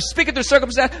somebody else, you speak it through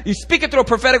circumstance, you speak it through a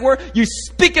prophetic word, you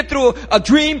speak it through a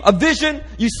dream, a vision,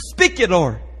 you speak it,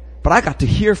 Lord. But I got to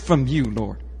hear from you,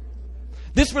 Lord.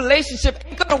 This relationship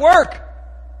ain't gonna work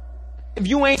if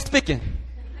you ain't speaking.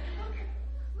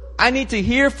 I need to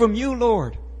hear from you,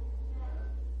 Lord.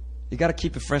 You got to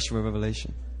keep it fresh with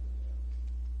revelation.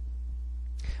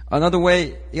 Another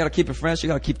way you got to keep it fresh, you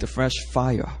got to keep the fresh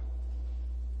fire.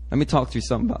 Let me talk to you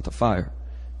something about the fire.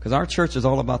 Because our church is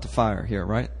all about the fire here,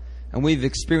 right? And we've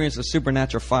experienced a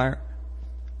supernatural fire.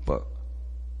 But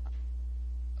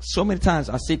so many times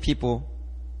I see people,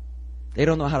 they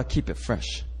don't know how to keep it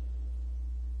fresh.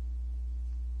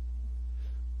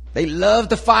 They love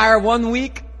the fire one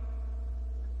week,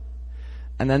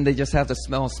 and then they just have the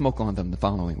smell of smoke on them the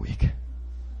following week.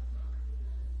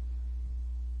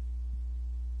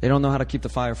 They don't know how to keep the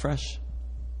fire fresh.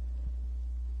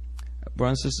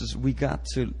 Brothers and sisters, we got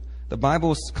to The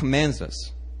Bible commands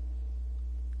us.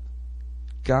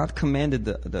 God commanded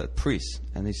the priests,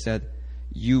 and He said,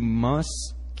 you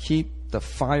must keep the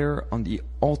fire on the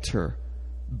altar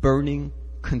burning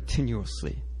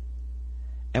continuously.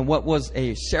 And what was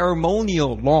a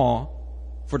ceremonial law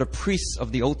for the priests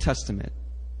of the Old Testament,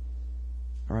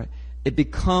 all right, it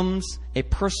becomes a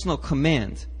personal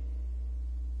command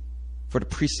for the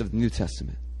priests of the New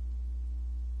Testament.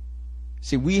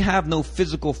 See, we have no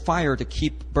physical fire to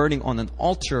keep burning on an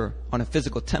altar on a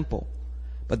physical temple,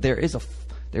 but there is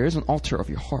an altar of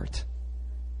your heart.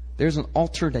 There's an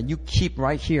altar that you keep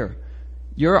right here.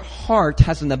 Your heart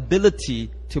has an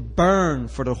ability to burn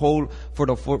for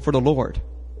the Lord.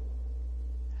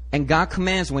 And God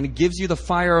commands, when He gives you the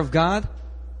fire of God,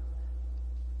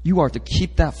 you are to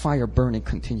keep that fire burning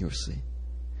continuously.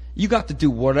 You got to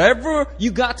do whatever you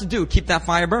got to do to keep that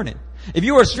fire burning. If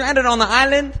you were stranded on the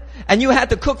island and you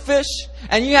had to cook fish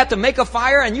and you had to make a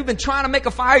fire and you've been trying to make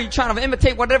a fire, you're trying to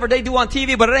imitate whatever they do on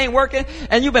TV, but it ain't working,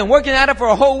 and you've been working at it for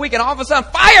a whole week, and all of a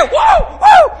sudden, fire! Whoa!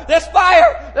 Whoa! There's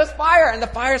fire! There's fire! And the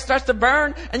fire starts to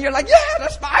burn, and you're like, yeah,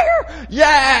 there's fire!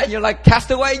 Yeah! And you're like,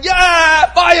 castaway,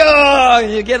 yeah! Fire!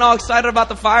 And you're getting all excited about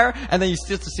the fire, and then you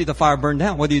still see the fire burn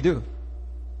down. What do?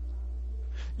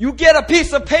 You get a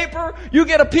piece of paper, you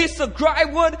get a piece of dry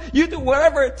wood, you do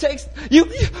whatever it takes.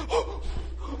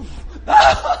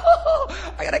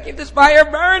 I gotta keep this fire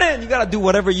burning. You gotta do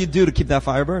whatever you do to keep that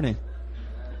fire burning.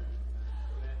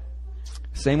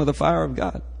 Same with the fire of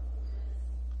God.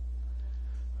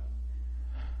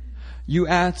 You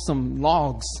add some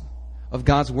logs of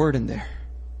God's word in there.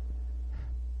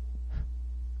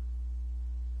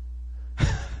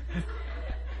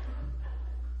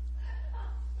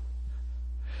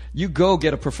 You go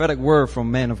get a prophetic word from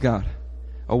a man of God,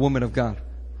 a woman of God,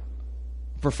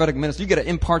 prophetic minister. You get an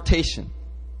impartation.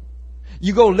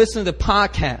 You go listen to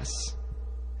podcasts.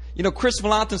 You know, Chris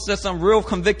Valentin said something real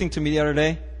convicting to me the other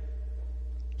day.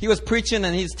 He was preaching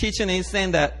and he's teaching and he's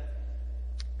saying that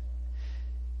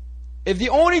if the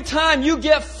only time you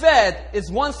get fed is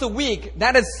once a week,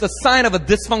 that is a sign of a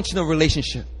dysfunctional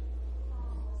relationship.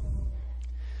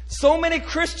 So many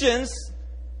Christians,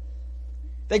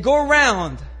 they go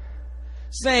around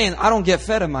saying, I don't get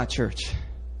fed in my church.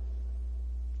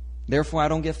 Therefore, I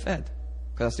don't get fed.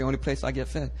 Because that's the only place I get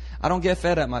fed. I don't get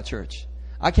fed at my church.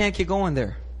 I can't keep going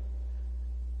there.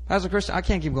 As a Christian, I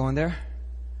can't keep going there.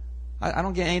 I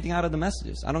don't get anything out of the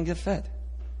messages. I don't get fed.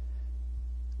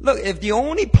 Look, if the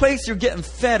only place you're getting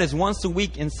fed is once a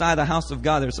week inside the house of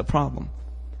God, there's a problem.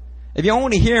 If you're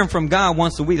only hearing from God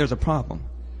once a week, there's a problem.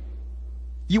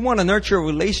 You want to nurture a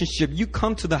relationship, you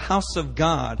come to the house of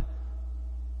God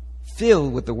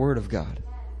filled with the Word of God,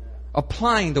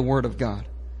 applying the Word of God.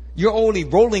 You're only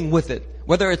rolling with it,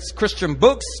 whether it's Christian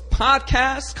books,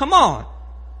 podcasts. Come on.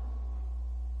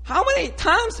 How many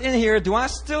times in here do I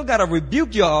still got to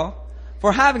rebuke y'all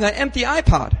for having an empty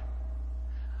iPod?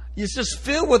 It's just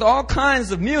filled with all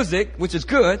kinds of music, which is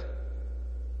good.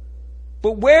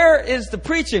 But where is the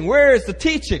preaching? Where is the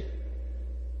teaching?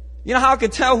 You know how I can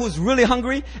tell who's really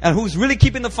hungry and who's really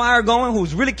keeping the fire going,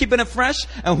 who's really keeping it fresh,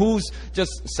 and who's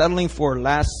just settling for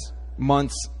last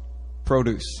month's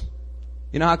produce?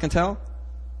 You know how I can tell?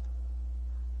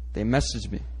 They message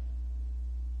me.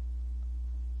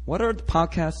 What are the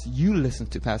podcasts you listen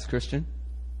to, Pastor Christian?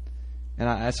 And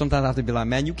I sometimes have to be like,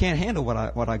 man, you can't handle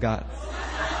what I got.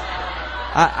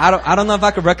 I don't know if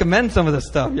I could recommend some of this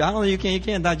stuff. I don't know, you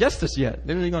can't digest this yet.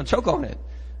 Then you're gonna choke on it.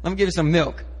 Let me give you some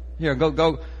milk. Here,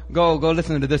 go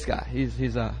listen to this guy.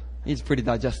 He's pretty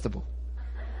digestible.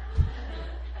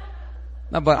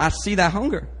 No, but I see that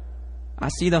hunger. I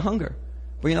see the hunger.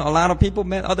 But you know, a lot of people,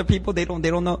 man, other people, they don't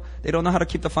know how to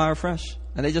keep the fire fresh,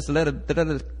 and they just let it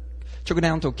trickle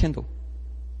down to a kindle.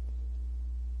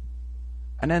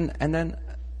 And then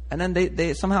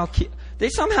they somehow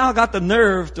got the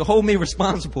nerve to hold me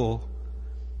responsible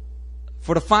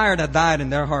for the fire that died in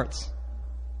their hearts.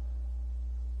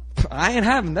 I ain't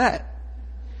having that.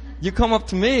 You come up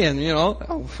to me and, you know,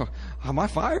 oh, my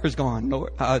fire is gone. No,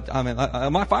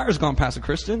 my fire is gone, Pastor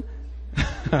Christian.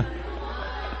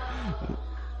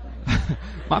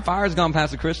 My fire is gone,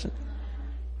 Pastor Christian.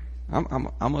 I'm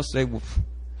gonna say, well,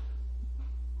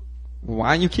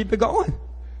 why don't you keep it going?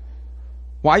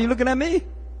 Why are you looking at me?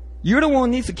 You're the one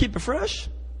who needs to keep it fresh.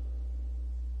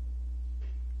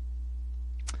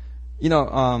 You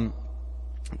know,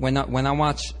 when I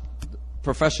watch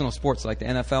professional sports like the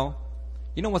NFL,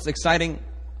 you know what's exciting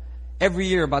every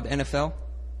year about the NFL?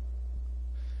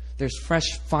 There's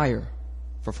fresh fire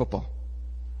for football.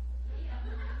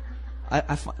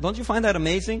 Don't you find that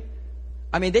amazing?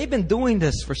 I mean, they've been doing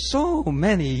this for so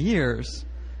many years.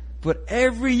 But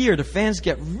every year the fans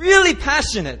get really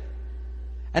passionate.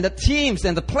 And the teams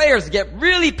and the players get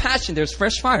really passionate. There's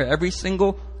fresh fire every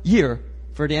single year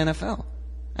for the NFL.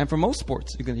 And for most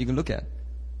sports you can look at.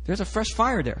 There's a fresh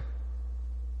fire there.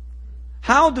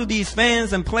 How do these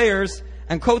fans and players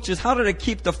and coaches, how do they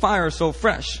keep the fire so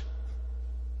fresh?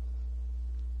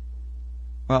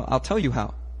 Well, I'll tell you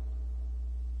how.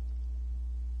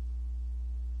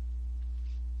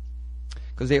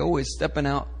 Because they always stepping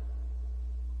out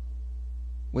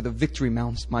with a victory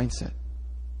mindset.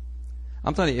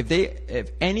 I'm telling you,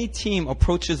 if any team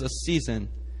approaches a season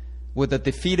with a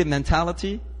defeated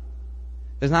mentality,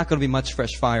 there's not going to be much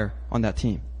fresh fire on that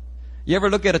team. You ever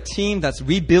look at a team that's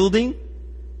rebuilding,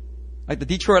 like the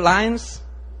Detroit Lions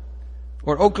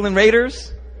or Oakland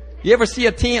Raiders? You ever see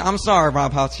a team? I'm sorry,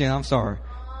 Rob Houchin. I'm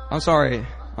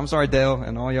sorry, Dale,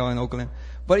 and all y'all in Oakland.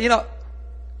 But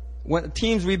when a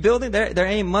team's rebuilding, there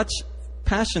ain't much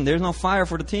passion. There's no fire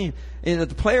for the team. The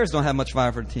players don't have much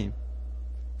fire for the team.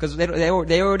 Because they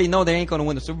already know they ain't going to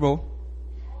win the Super Bowl.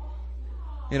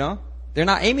 They're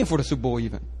not aiming for the Super Bowl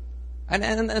even.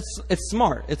 And it's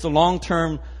smart. It's a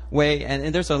long-term way.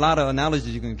 And there's a lot of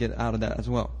analogies you can get out of that as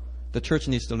well. The church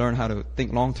needs to learn how to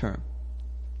think long-term.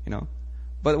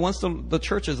 But once the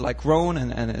church is like grown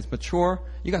and it's mature,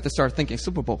 you got to start thinking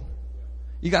Super Bowl.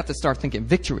 You got to start thinking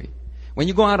victory. When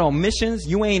you go out on missions,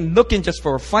 you ain't looking just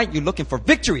for a fight. You're looking for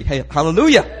victory. Hey,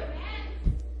 hallelujah.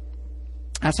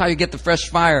 That's how you get the fresh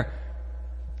fire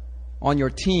on your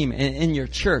team and in your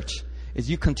church, is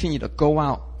you continue to go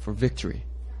out for victory.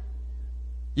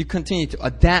 You continue to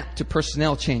adapt to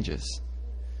personnel changes.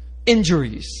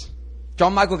 Injuries.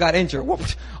 John Michael got injured.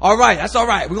 All right, that's all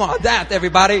right. We're going to adapt,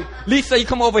 everybody. Lisa, you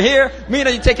come over here.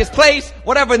 Mina, you take his place.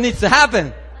 Whatever needs to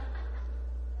happen.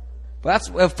 But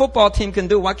that's what a football team can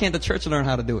do. Why can't the church learn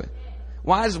how to do it?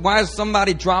 Why is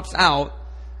somebody drops out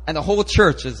and the whole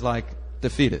church is like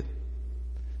defeated?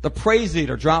 The praise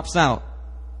leader drops out.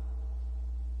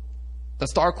 The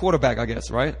star quarterback, I guess,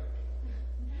 right?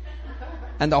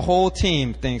 And the whole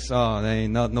team thinks, oh, there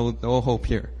ain't no hope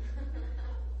here.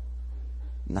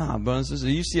 Nah, brothers and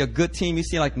sisters, you see a good team, you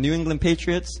see like New England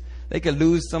Patriots, they could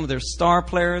lose some of their star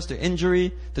players to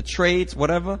injury, to trades,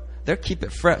 whatever. They keep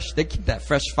it fresh. They keep that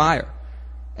fresh fire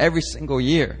every single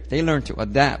year. They learn to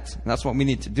adapt. And that's what we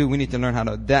need to do. We need to learn how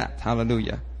to adapt.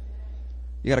 Hallelujah.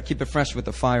 You got to keep it fresh with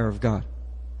the fire of God.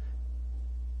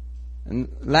 And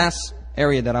last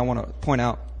area that I want to point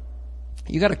out,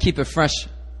 you got to keep it fresh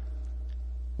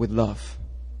with love.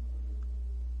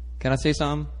 Can I say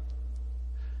something?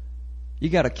 You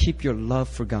got to keep your love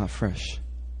for God fresh.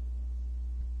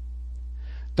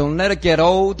 Don't let it get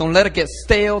old. Don't let it get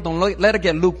stale. Don't let it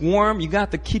get lukewarm. You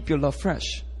got to keep your love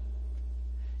fresh.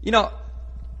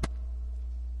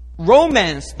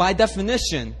 Romance, by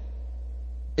definition,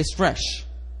 is fresh.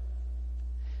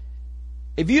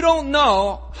 If you don't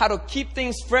know how to keep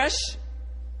things fresh,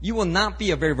 you will not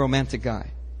be a very romantic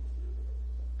guy.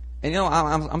 And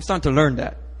I'm starting to learn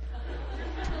that.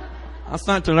 I'm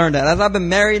starting to learn that. As I've been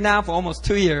married now for almost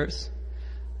 2 years,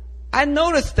 I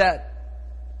noticed that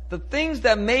the things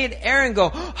that made Aaron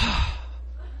go,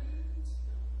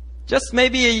 just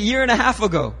maybe a year and a half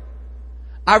ago,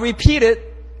 I repeat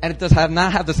it, and it does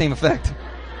not have the same effect.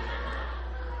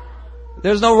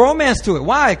 There's no romance to it.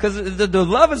 Why? Because the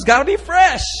love has got to be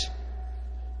fresh.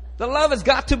 The love has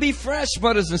got to be fresh,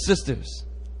 brothers and sisters.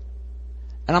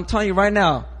 And I'm telling you right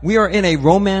now, we are in a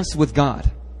romance with God.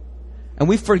 And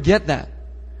we forget that.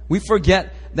 We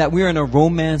forget that we're in a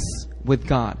romance with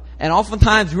God. And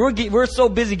oftentimes we're so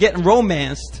busy getting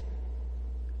romanced,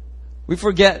 we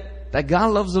forget that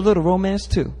God loves a little romance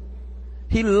too.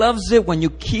 He loves it when you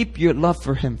keep your love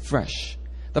for Him fresh.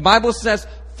 The Bible says,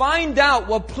 find out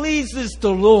what pleases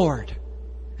the Lord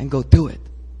and go do it.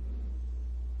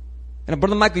 And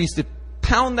Brother Michael used to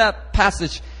pound that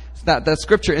passage, that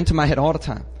scripture into my head all the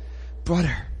time.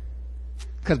 Brother,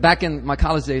 because back in my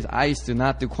college days, I used to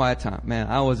not do quiet time. Man,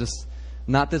 I was just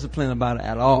not disciplined about it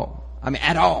at all.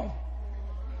 At all.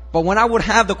 But when I would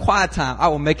have the quiet time, I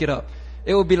would make it up.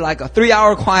 It would be like a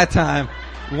 3-hour quiet time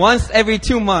once every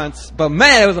 2 months. But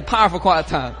man, it was a powerful quiet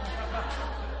time.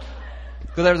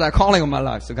 Because there was that calling on my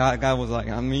life. So God was like,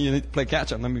 you need to play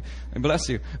catch up. Let me bless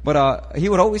you. But He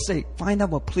would always say, find out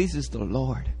what pleases the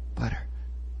Lord, brother.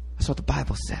 That's what the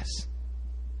Bible says.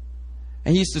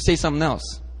 And He used to say something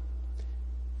else.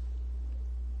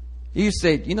 He used to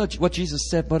say, you know what Jesus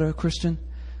said, Brother Christian?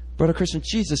 Brother Christian,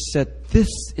 Jesus said, this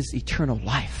is eternal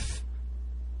life,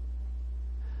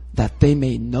 that they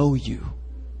may know you.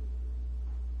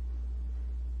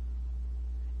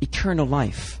 Eternal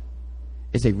life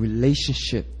is a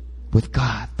relationship with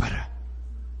God, brother.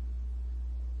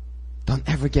 Don't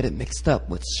ever get it mixed up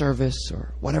with service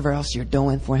or whatever else you're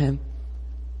doing for Him.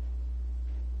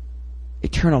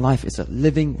 Eternal life is a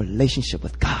living relationship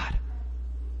with God.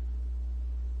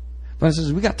 Brothers and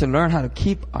sisters, we got to learn how to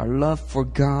keep our love for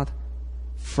God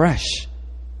fresh.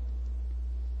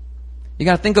 You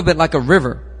got to think of it like a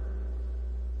river.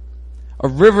 A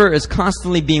river is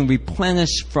constantly being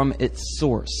replenished from its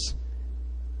source.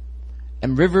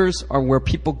 And rivers are where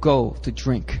people go to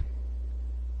drink.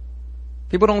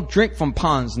 People don't drink from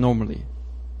ponds normally,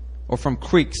 or from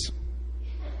creeks,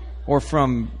 or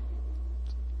from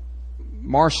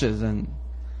marshes and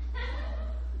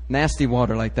nasty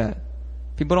water like that.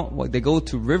 People don't, they go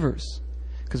to rivers,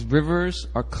 because rivers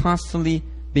are constantly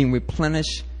being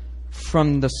replenished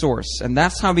from the source. And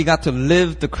that's how we got to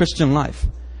live the Christian life.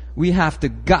 We have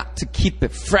got to keep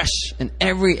it fresh in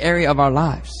every area of our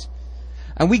lives.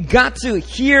 And we got to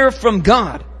hear from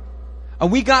God.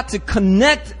 And we got to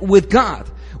connect with God.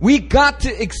 We got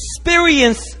to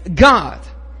experience God.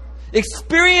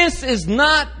 Experience is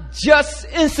not just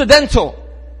incidental.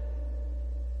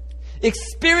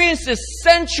 Experience is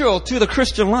central to the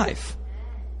Christian life.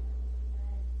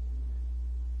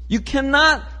 You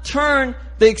cannot turn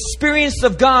the experience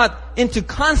of God into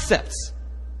concepts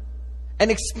and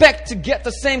expect to get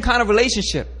the same kind of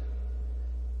relationship.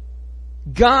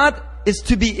 God is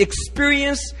to be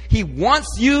experienced. He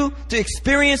wants you to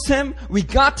experience Him. We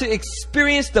got to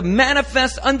experience the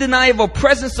manifest, undeniable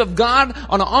presence of God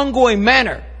on an ongoing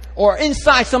manner, or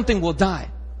inside something will die.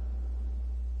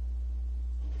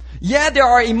 Yeah, there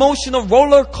are emotional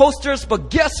roller coasters,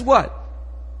 but guess what?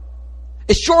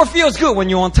 It sure feels good when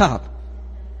you're on top.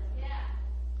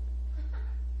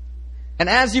 And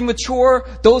as you mature,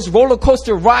 those roller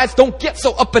coaster rides don't get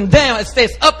so up and down. It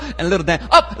stays up and a little down,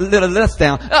 up a little less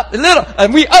down, up a little,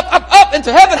 and we up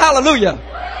into heaven. Hallelujah.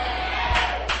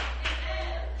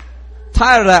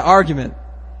 Tired of that argument.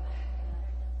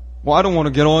 Well, I don't want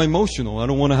to get all emotional. I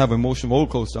don't want to have an emotional roller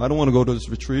coaster. I don't want to go to this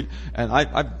retreat. And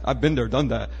I've been there, done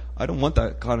that. I don't want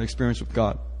that kind of experience with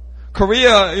God.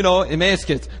 Korea, Emmaus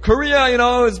kids. Korea,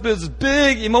 is this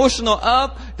big emotional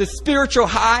up, the spiritual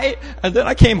high, and then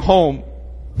I came home.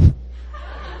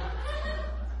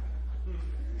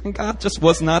 And God just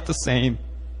was not the same.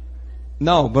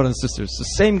 No, brothers and sisters, the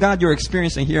same God you're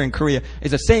experiencing here in Korea is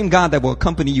the same God that will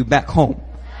accompany you back home.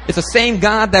 It's the same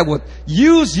God that would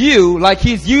use you like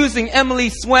He's using Emily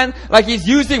Swen, like He's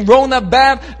using Rona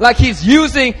Bab, like He's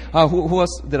using, who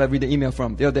else did I read the email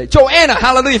from the other day? Joanna,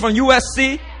 hallelujah, from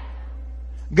USC.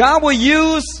 God will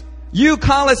use you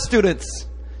college students.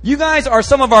 You guys are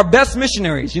some of our best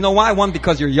missionaries. You know why? One,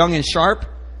 because you're young and sharp.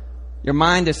 Your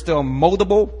mind is still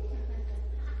moldable,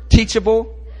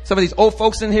 teachable. Some of these old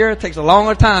folks in here, it takes a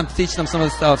longer time to teach them some of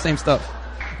the stuff, same stuff.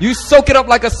 You soak it up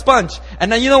like a sponge.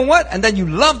 And then you know what? And then you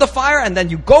love the fire, and then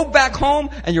you go back home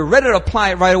and you're ready to apply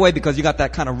it right away because you got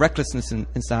that kind of recklessness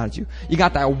inside you. You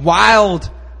got that wild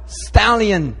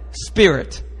stallion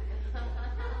spirit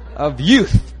of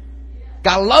youth.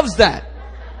 God loves that.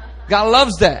 God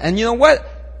loves that. And you know what?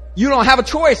 You don't have a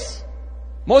choice.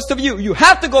 Most of you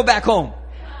have to go back home.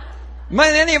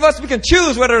 Many of us, we can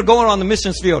choose whether to go on the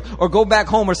missions field or go back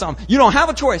home or something. You don't have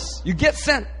a choice. You get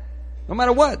sent no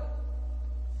matter what.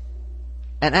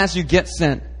 And as you get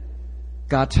sent,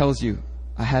 God tells you,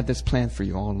 I had this plan for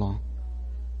you all along.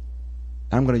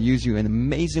 I'm going to use you in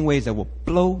amazing ways that will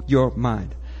blow your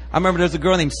mind. I remember there's a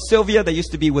girl named Sylvia that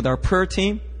used to be with our prayer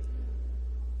team.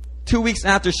 2 weeks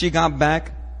after she got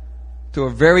back to a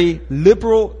very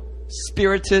liberal,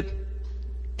 spirited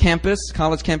campus,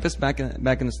 college campus back in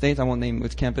the States. I won't name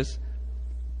which campus.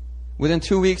 Within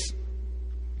 2 weeks,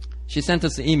 she sent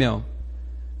us an email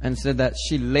and said that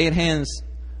she laid hands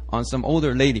on some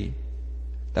older lady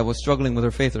that was struggling with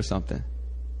her faith or something.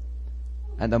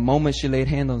 And the moment she laid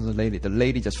hands on the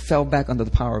lady just fell back under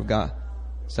the power of God.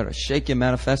 Started shaking,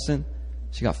 manifesting.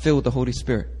 She got filled with the Holy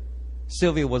Spirit.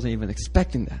 Sylvia wasn't even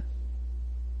expecting that.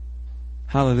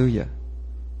 Hallelujah.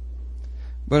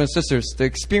 Brothers and sisters, the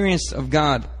experience of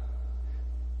God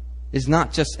is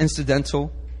not just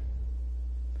incidental.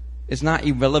 It's not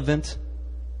irrelevant.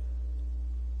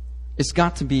 It's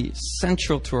got to be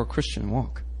central to our Christian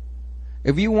walk.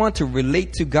 If we want to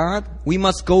relate to God, we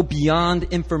must go beyond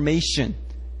information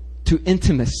to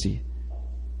intimacy.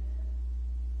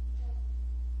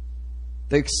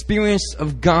 The experience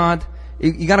of God,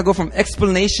 you got to go from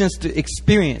explanations to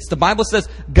experience. The Bible says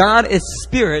God is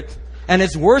spirit, and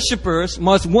His worshipers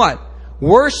must what?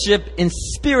 Worship in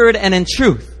spirit and in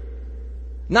truth.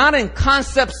 Not in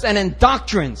concepts and in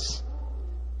doctrines.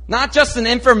 Not just in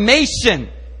information.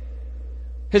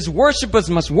 His worshipers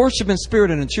must worship in spirit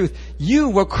and in truth. You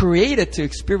were created to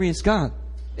experience God.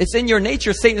 It's in your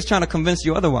nature. Satan's trying to convince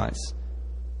you otherwise.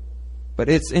 But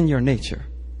it's in your nature.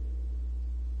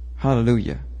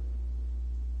 Hallelujah.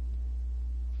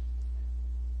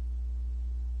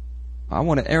 I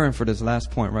want Aaron for this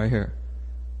last point right here.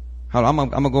 I'm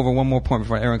going to go over one more point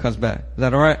before Aaron comes back. Is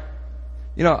that all right?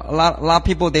 You know, a lot of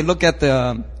people, they look at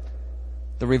the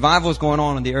revivals going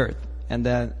on the earth, and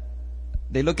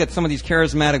they look at some of these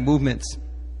charismatic movements,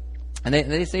 and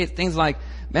they say things like,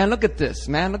 man, look at this,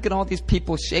 man, look at all these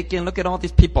people shaking, look at all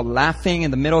these people laughing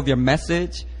in the middle of your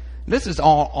message. This is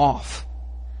all off.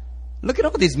 Look at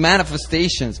all these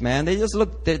manifestations, man. They just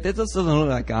doesn't look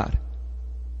like God.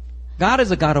 God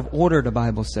is a God of order, the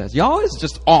Bible says. Y'all is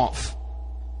just off.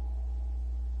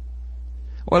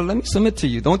 Well, let me submit to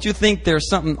you. Don't you think there's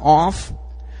something off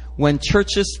when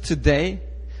churches today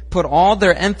put all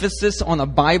their emphasis on a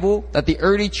Bible that the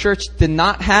early church did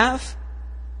not have?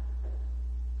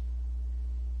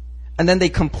 And then they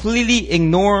completely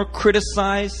ignore,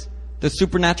 criticize the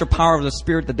supernatural power of the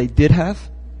Spirit that they did have?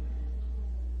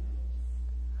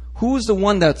 Who's the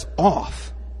one that's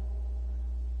off?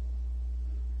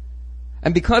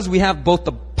 And because we have both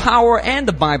the power and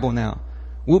the Bible now,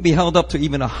 we'll be held up to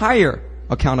even a higher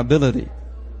accountability.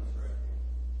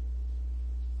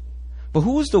 But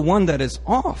who's the one that is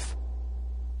off?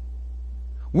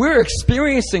 We're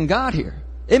experiencing God here.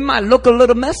 It might look a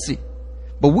little messy,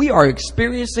 but we are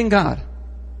experiencing God.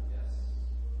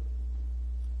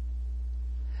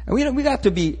 And we got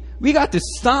to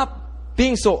stop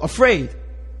being so afraid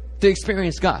to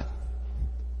experience God.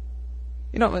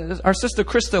 You know, our sister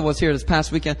Krista was here this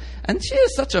past weekend, and she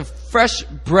is such a fresh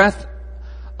breath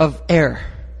of air.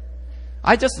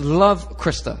 I just love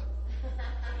Krista.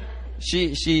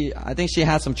 I think she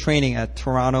had some training at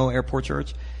Toronto Airport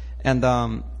Church,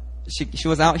 and she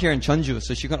was out here in Jeonju,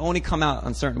 so she could only come out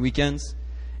on certain weekends.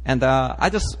 And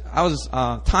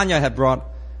Tanya had brought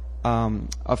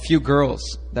a few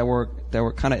girls that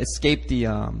were kind of escaped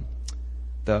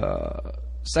the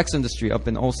sex industry up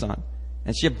in Ulsan.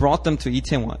 And she had brought them to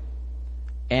Itaewon.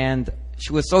 And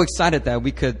she was so excited that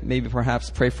we could maybe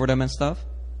perhaps pray for them and stuff.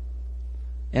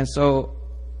 And so,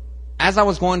 as I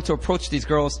was going to approach these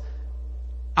girls,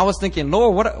 I was thinking,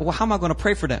 Lord, how am I going to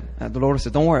pray for them? And the Lord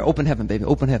said, don't worry, open heaven, baby,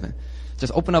 open heaven.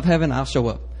 Just open up heaven, I'll show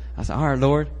up. I said, all right,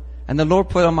 Lord. And the Lord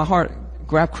put on my heart,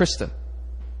 grab Krista.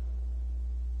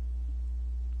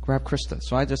 Grab Krista.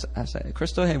 So I said, hey,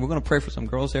 Krista, hey, we're going to pray for some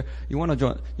girls here. You want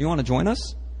to join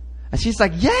us? And she's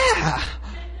like,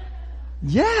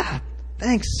 yeah,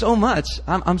 thanks so much.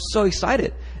 I'm so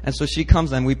excited. And so she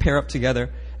comes and we pair up together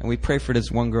and we pray for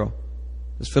this one girl,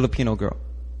 this Filipino girl.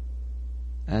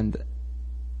 And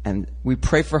we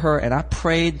pray for her, and I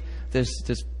prayed this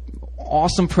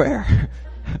awesome prayer.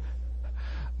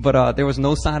 But there was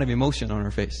no sign of emotion on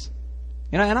her face.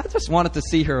 You know, and I just wanted to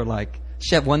see her like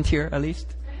shed one tear at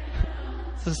least.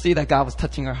 To see that God was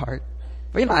touching her heart.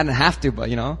 But you know, I didn't have to, but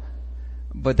you know.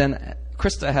 But then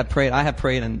Krista had prayed, I had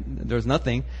prayed, and there was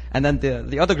nothing. And then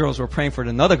the other girls were praying for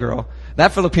another girl.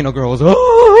 That Filipino girl was,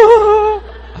 oh!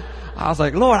 I was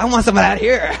like, Lord, I want some of that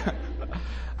here.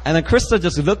 And then Krista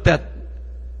just look at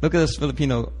this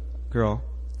Filipino girl.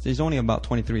 She's only about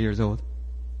 23 years old.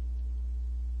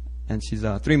 And she's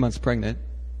 3 months pregnant.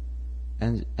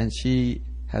 And she's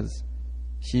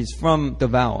from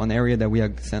Davao, an area that we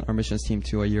had sent our missions team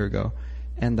to a year ago.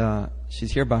 And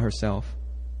she's here by herself.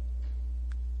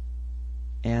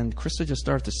 And Krista just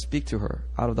started to speak to her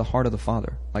out of the heart of the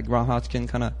Father. Like Rob Hodgkin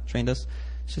kind of trained us.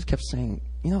 She just kept saying,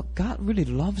 you know, God really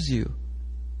loves you.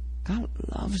 God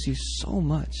loves you so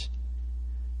much.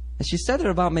 And she said it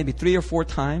about maybe 3 or 4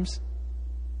 times.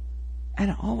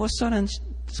 And all of a sudden,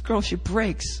 this girl, she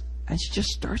breaks. And she just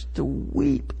starts to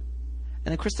weep.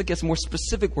 And then Krista gets more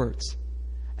specific words.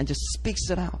 And just speaks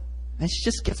it out. And she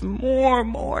just gets more and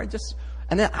more.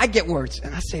 And then I get words,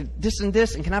 and I say this and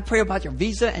this, and can I pray about your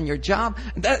visa and your job?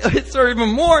 And that hits her even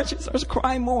more, and she starts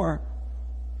crying more.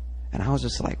 And I was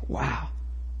just like, wow.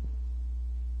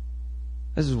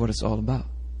 This is what it's all about.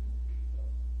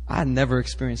 I had never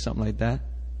experienced something like that.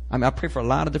 I mean, I pray for a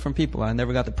lot of different people. I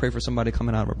never got to pray for somebody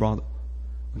coming out of a brothel,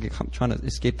 trying to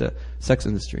escape the sex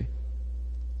industry.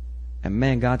 And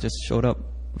man, God just showed up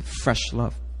with fresh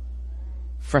love,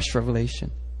 fresh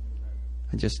revelation,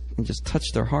 and just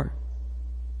touched their heart.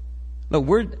 Look,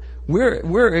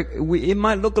 it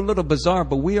might look a little bizarre,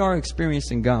 but we are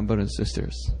experiencing God, brothers and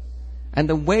sisters. And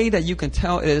the way that you can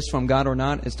tell it is from God or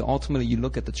not is to ultimately you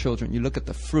look at the children, you look at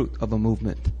the fruit of a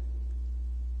movement.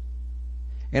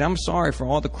 And I'm sorry for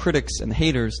all the critics and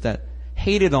haters that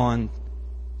hated on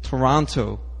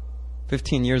Toronto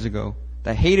 15 years ago,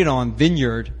 that hated on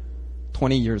Vineyard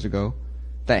 20 years ago,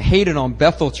 that hated on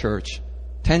Bethel Church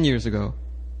 10 years ago,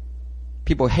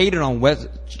 People hated on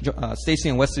Stacey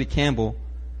and Wesley Campbell.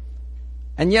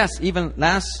 And yes, even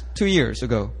last 2 years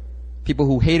ago, people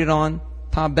who hated on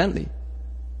Todd Bentley.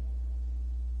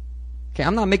 Okay,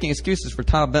 I'm not making excuses for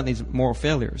Todd Bentley's moral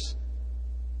failures.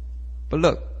 But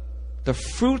look, the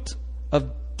fruit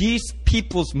of these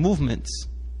people's movements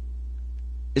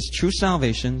is true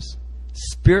salvations,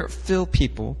 Spirit-filled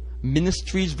people,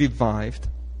 ministries revived.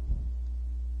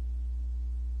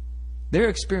 They're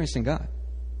experiencing God.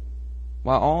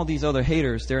 While all these other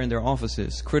haters, they're in their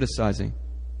offices criticizing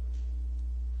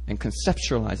and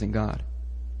conceptualizing God.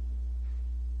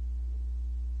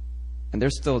 And they're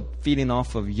still feeding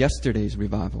off of yesterday's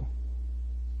revival.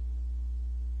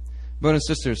 Brothers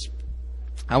and sisters,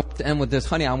 I want to end with this.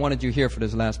 Honey, I wanted you here for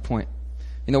this last point.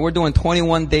 You know, we're doing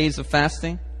 21 days of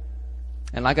fasting.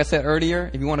 And like I said earlier,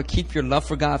 if you want to keep your love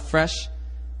for God fresh,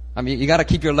 I mean, you got to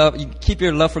keep your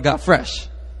love for God fresh.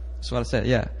 That's what I said,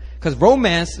 yeah. Because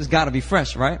romance has got to be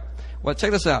fresh, right? Well,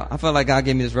 check this out. I felt like God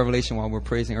gave me this revelation while we were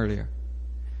praising earlier.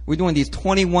 We're doing these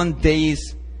 21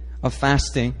 days of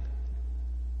fasting.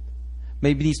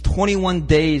 Maybe these 21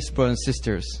 days, brothers and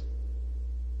sisters,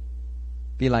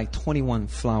 be like 21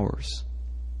 flowers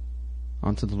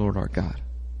unto the Lord our God.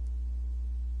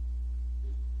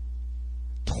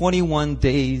 21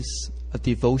 days of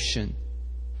devotion,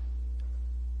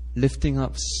 lifting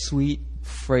up sweet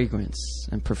fragrance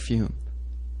and perfume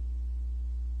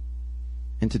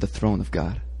into the throne of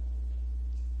God.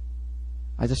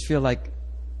 I just feel like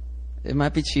it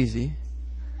might be cheesy,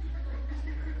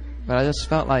 but I just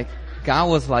felt like God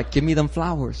was like, give me them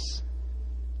flowers.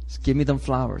 Just give me them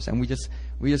flowers. And we just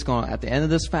going to, at the end of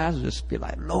this fast, we'll just be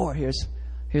like, Lord,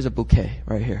 here's a bouquet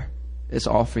right here. It's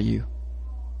all for you.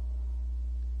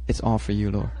 It's all for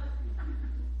you, Lord.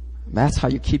 That's how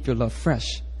you keep your love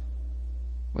fresh.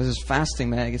 Well, this fasting,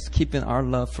 man, it's keeping our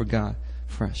love for God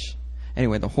fresh.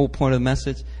 Anyway, the whole point of the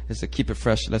message is to keep it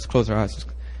fresh. Let's close our eyes.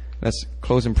 Let's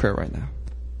close in prayer right now.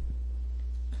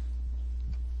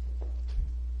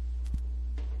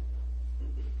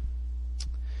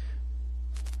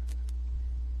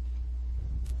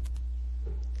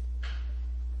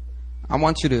 I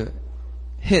want you to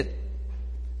hit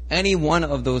any one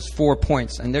of those 4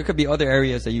 points. And there could be other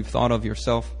areas that you've thought of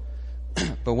yourself.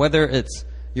 But whether it's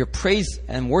your praise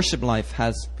and worship life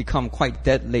has become quite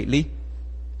dead lately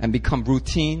and become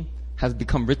routine, has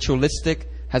become ritualistic,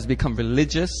 has become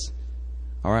religious.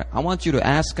 All right. I want you to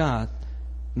ask God,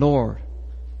 Lord,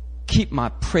 keep my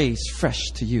praise fresh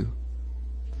to you.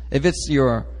 If it's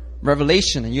your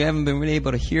revelation and you haven't been really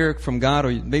able to hear from God,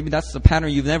 or maybe that's a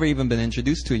pattern you've never even been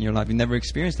introduced to in your life, you've never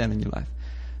experienced that in your life,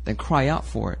 then cry out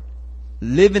for it.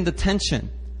 Live in the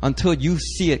tension until you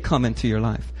see it come into your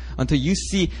life, until you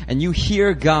see and you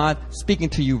hear God speaking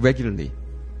to you regularly.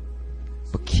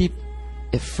 But keep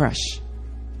it fresh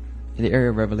in the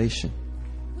area of revelation.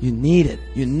 You need it.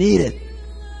 You need it.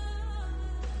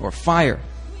 Or fire.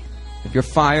 If your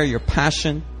fire, your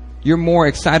passion, you're more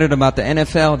excited about the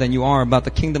NFL than you are about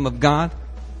the kingdom of God,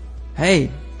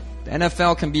 hey, the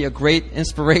NFL can be a great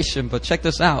inspiration, but check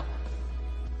this out.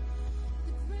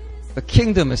 The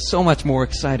kingdom is so much more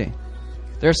exciting.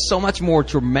 There's so much more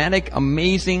dramatic,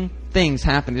 amazing things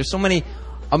happening. There's so many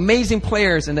amazing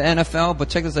players in the NFL, but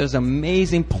check this out, there's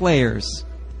amazing players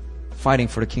fighting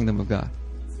for the kingdom of God.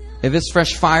 If it's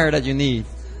fresh fire that you need,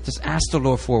 just ask the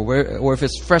Lord for it. Or if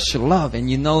it's fresh love and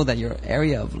you know that your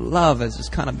area of love has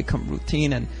just kind of become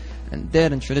routine and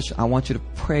dead and traditional, I want you to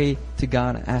pray to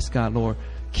God and ask God, Lord,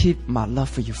 keep my love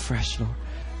for you fresh, Lord.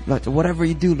 Lord, whatever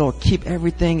you do, Lord, keep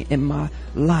everything in my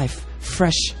life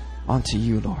fresh unto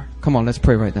you, Lord. Come on, let's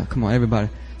pray right now. Come on, everybody.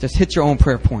 Just hit your own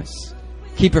prayer points.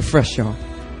 Keep it fresh, y'all.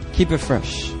 Keep it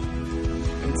fresh.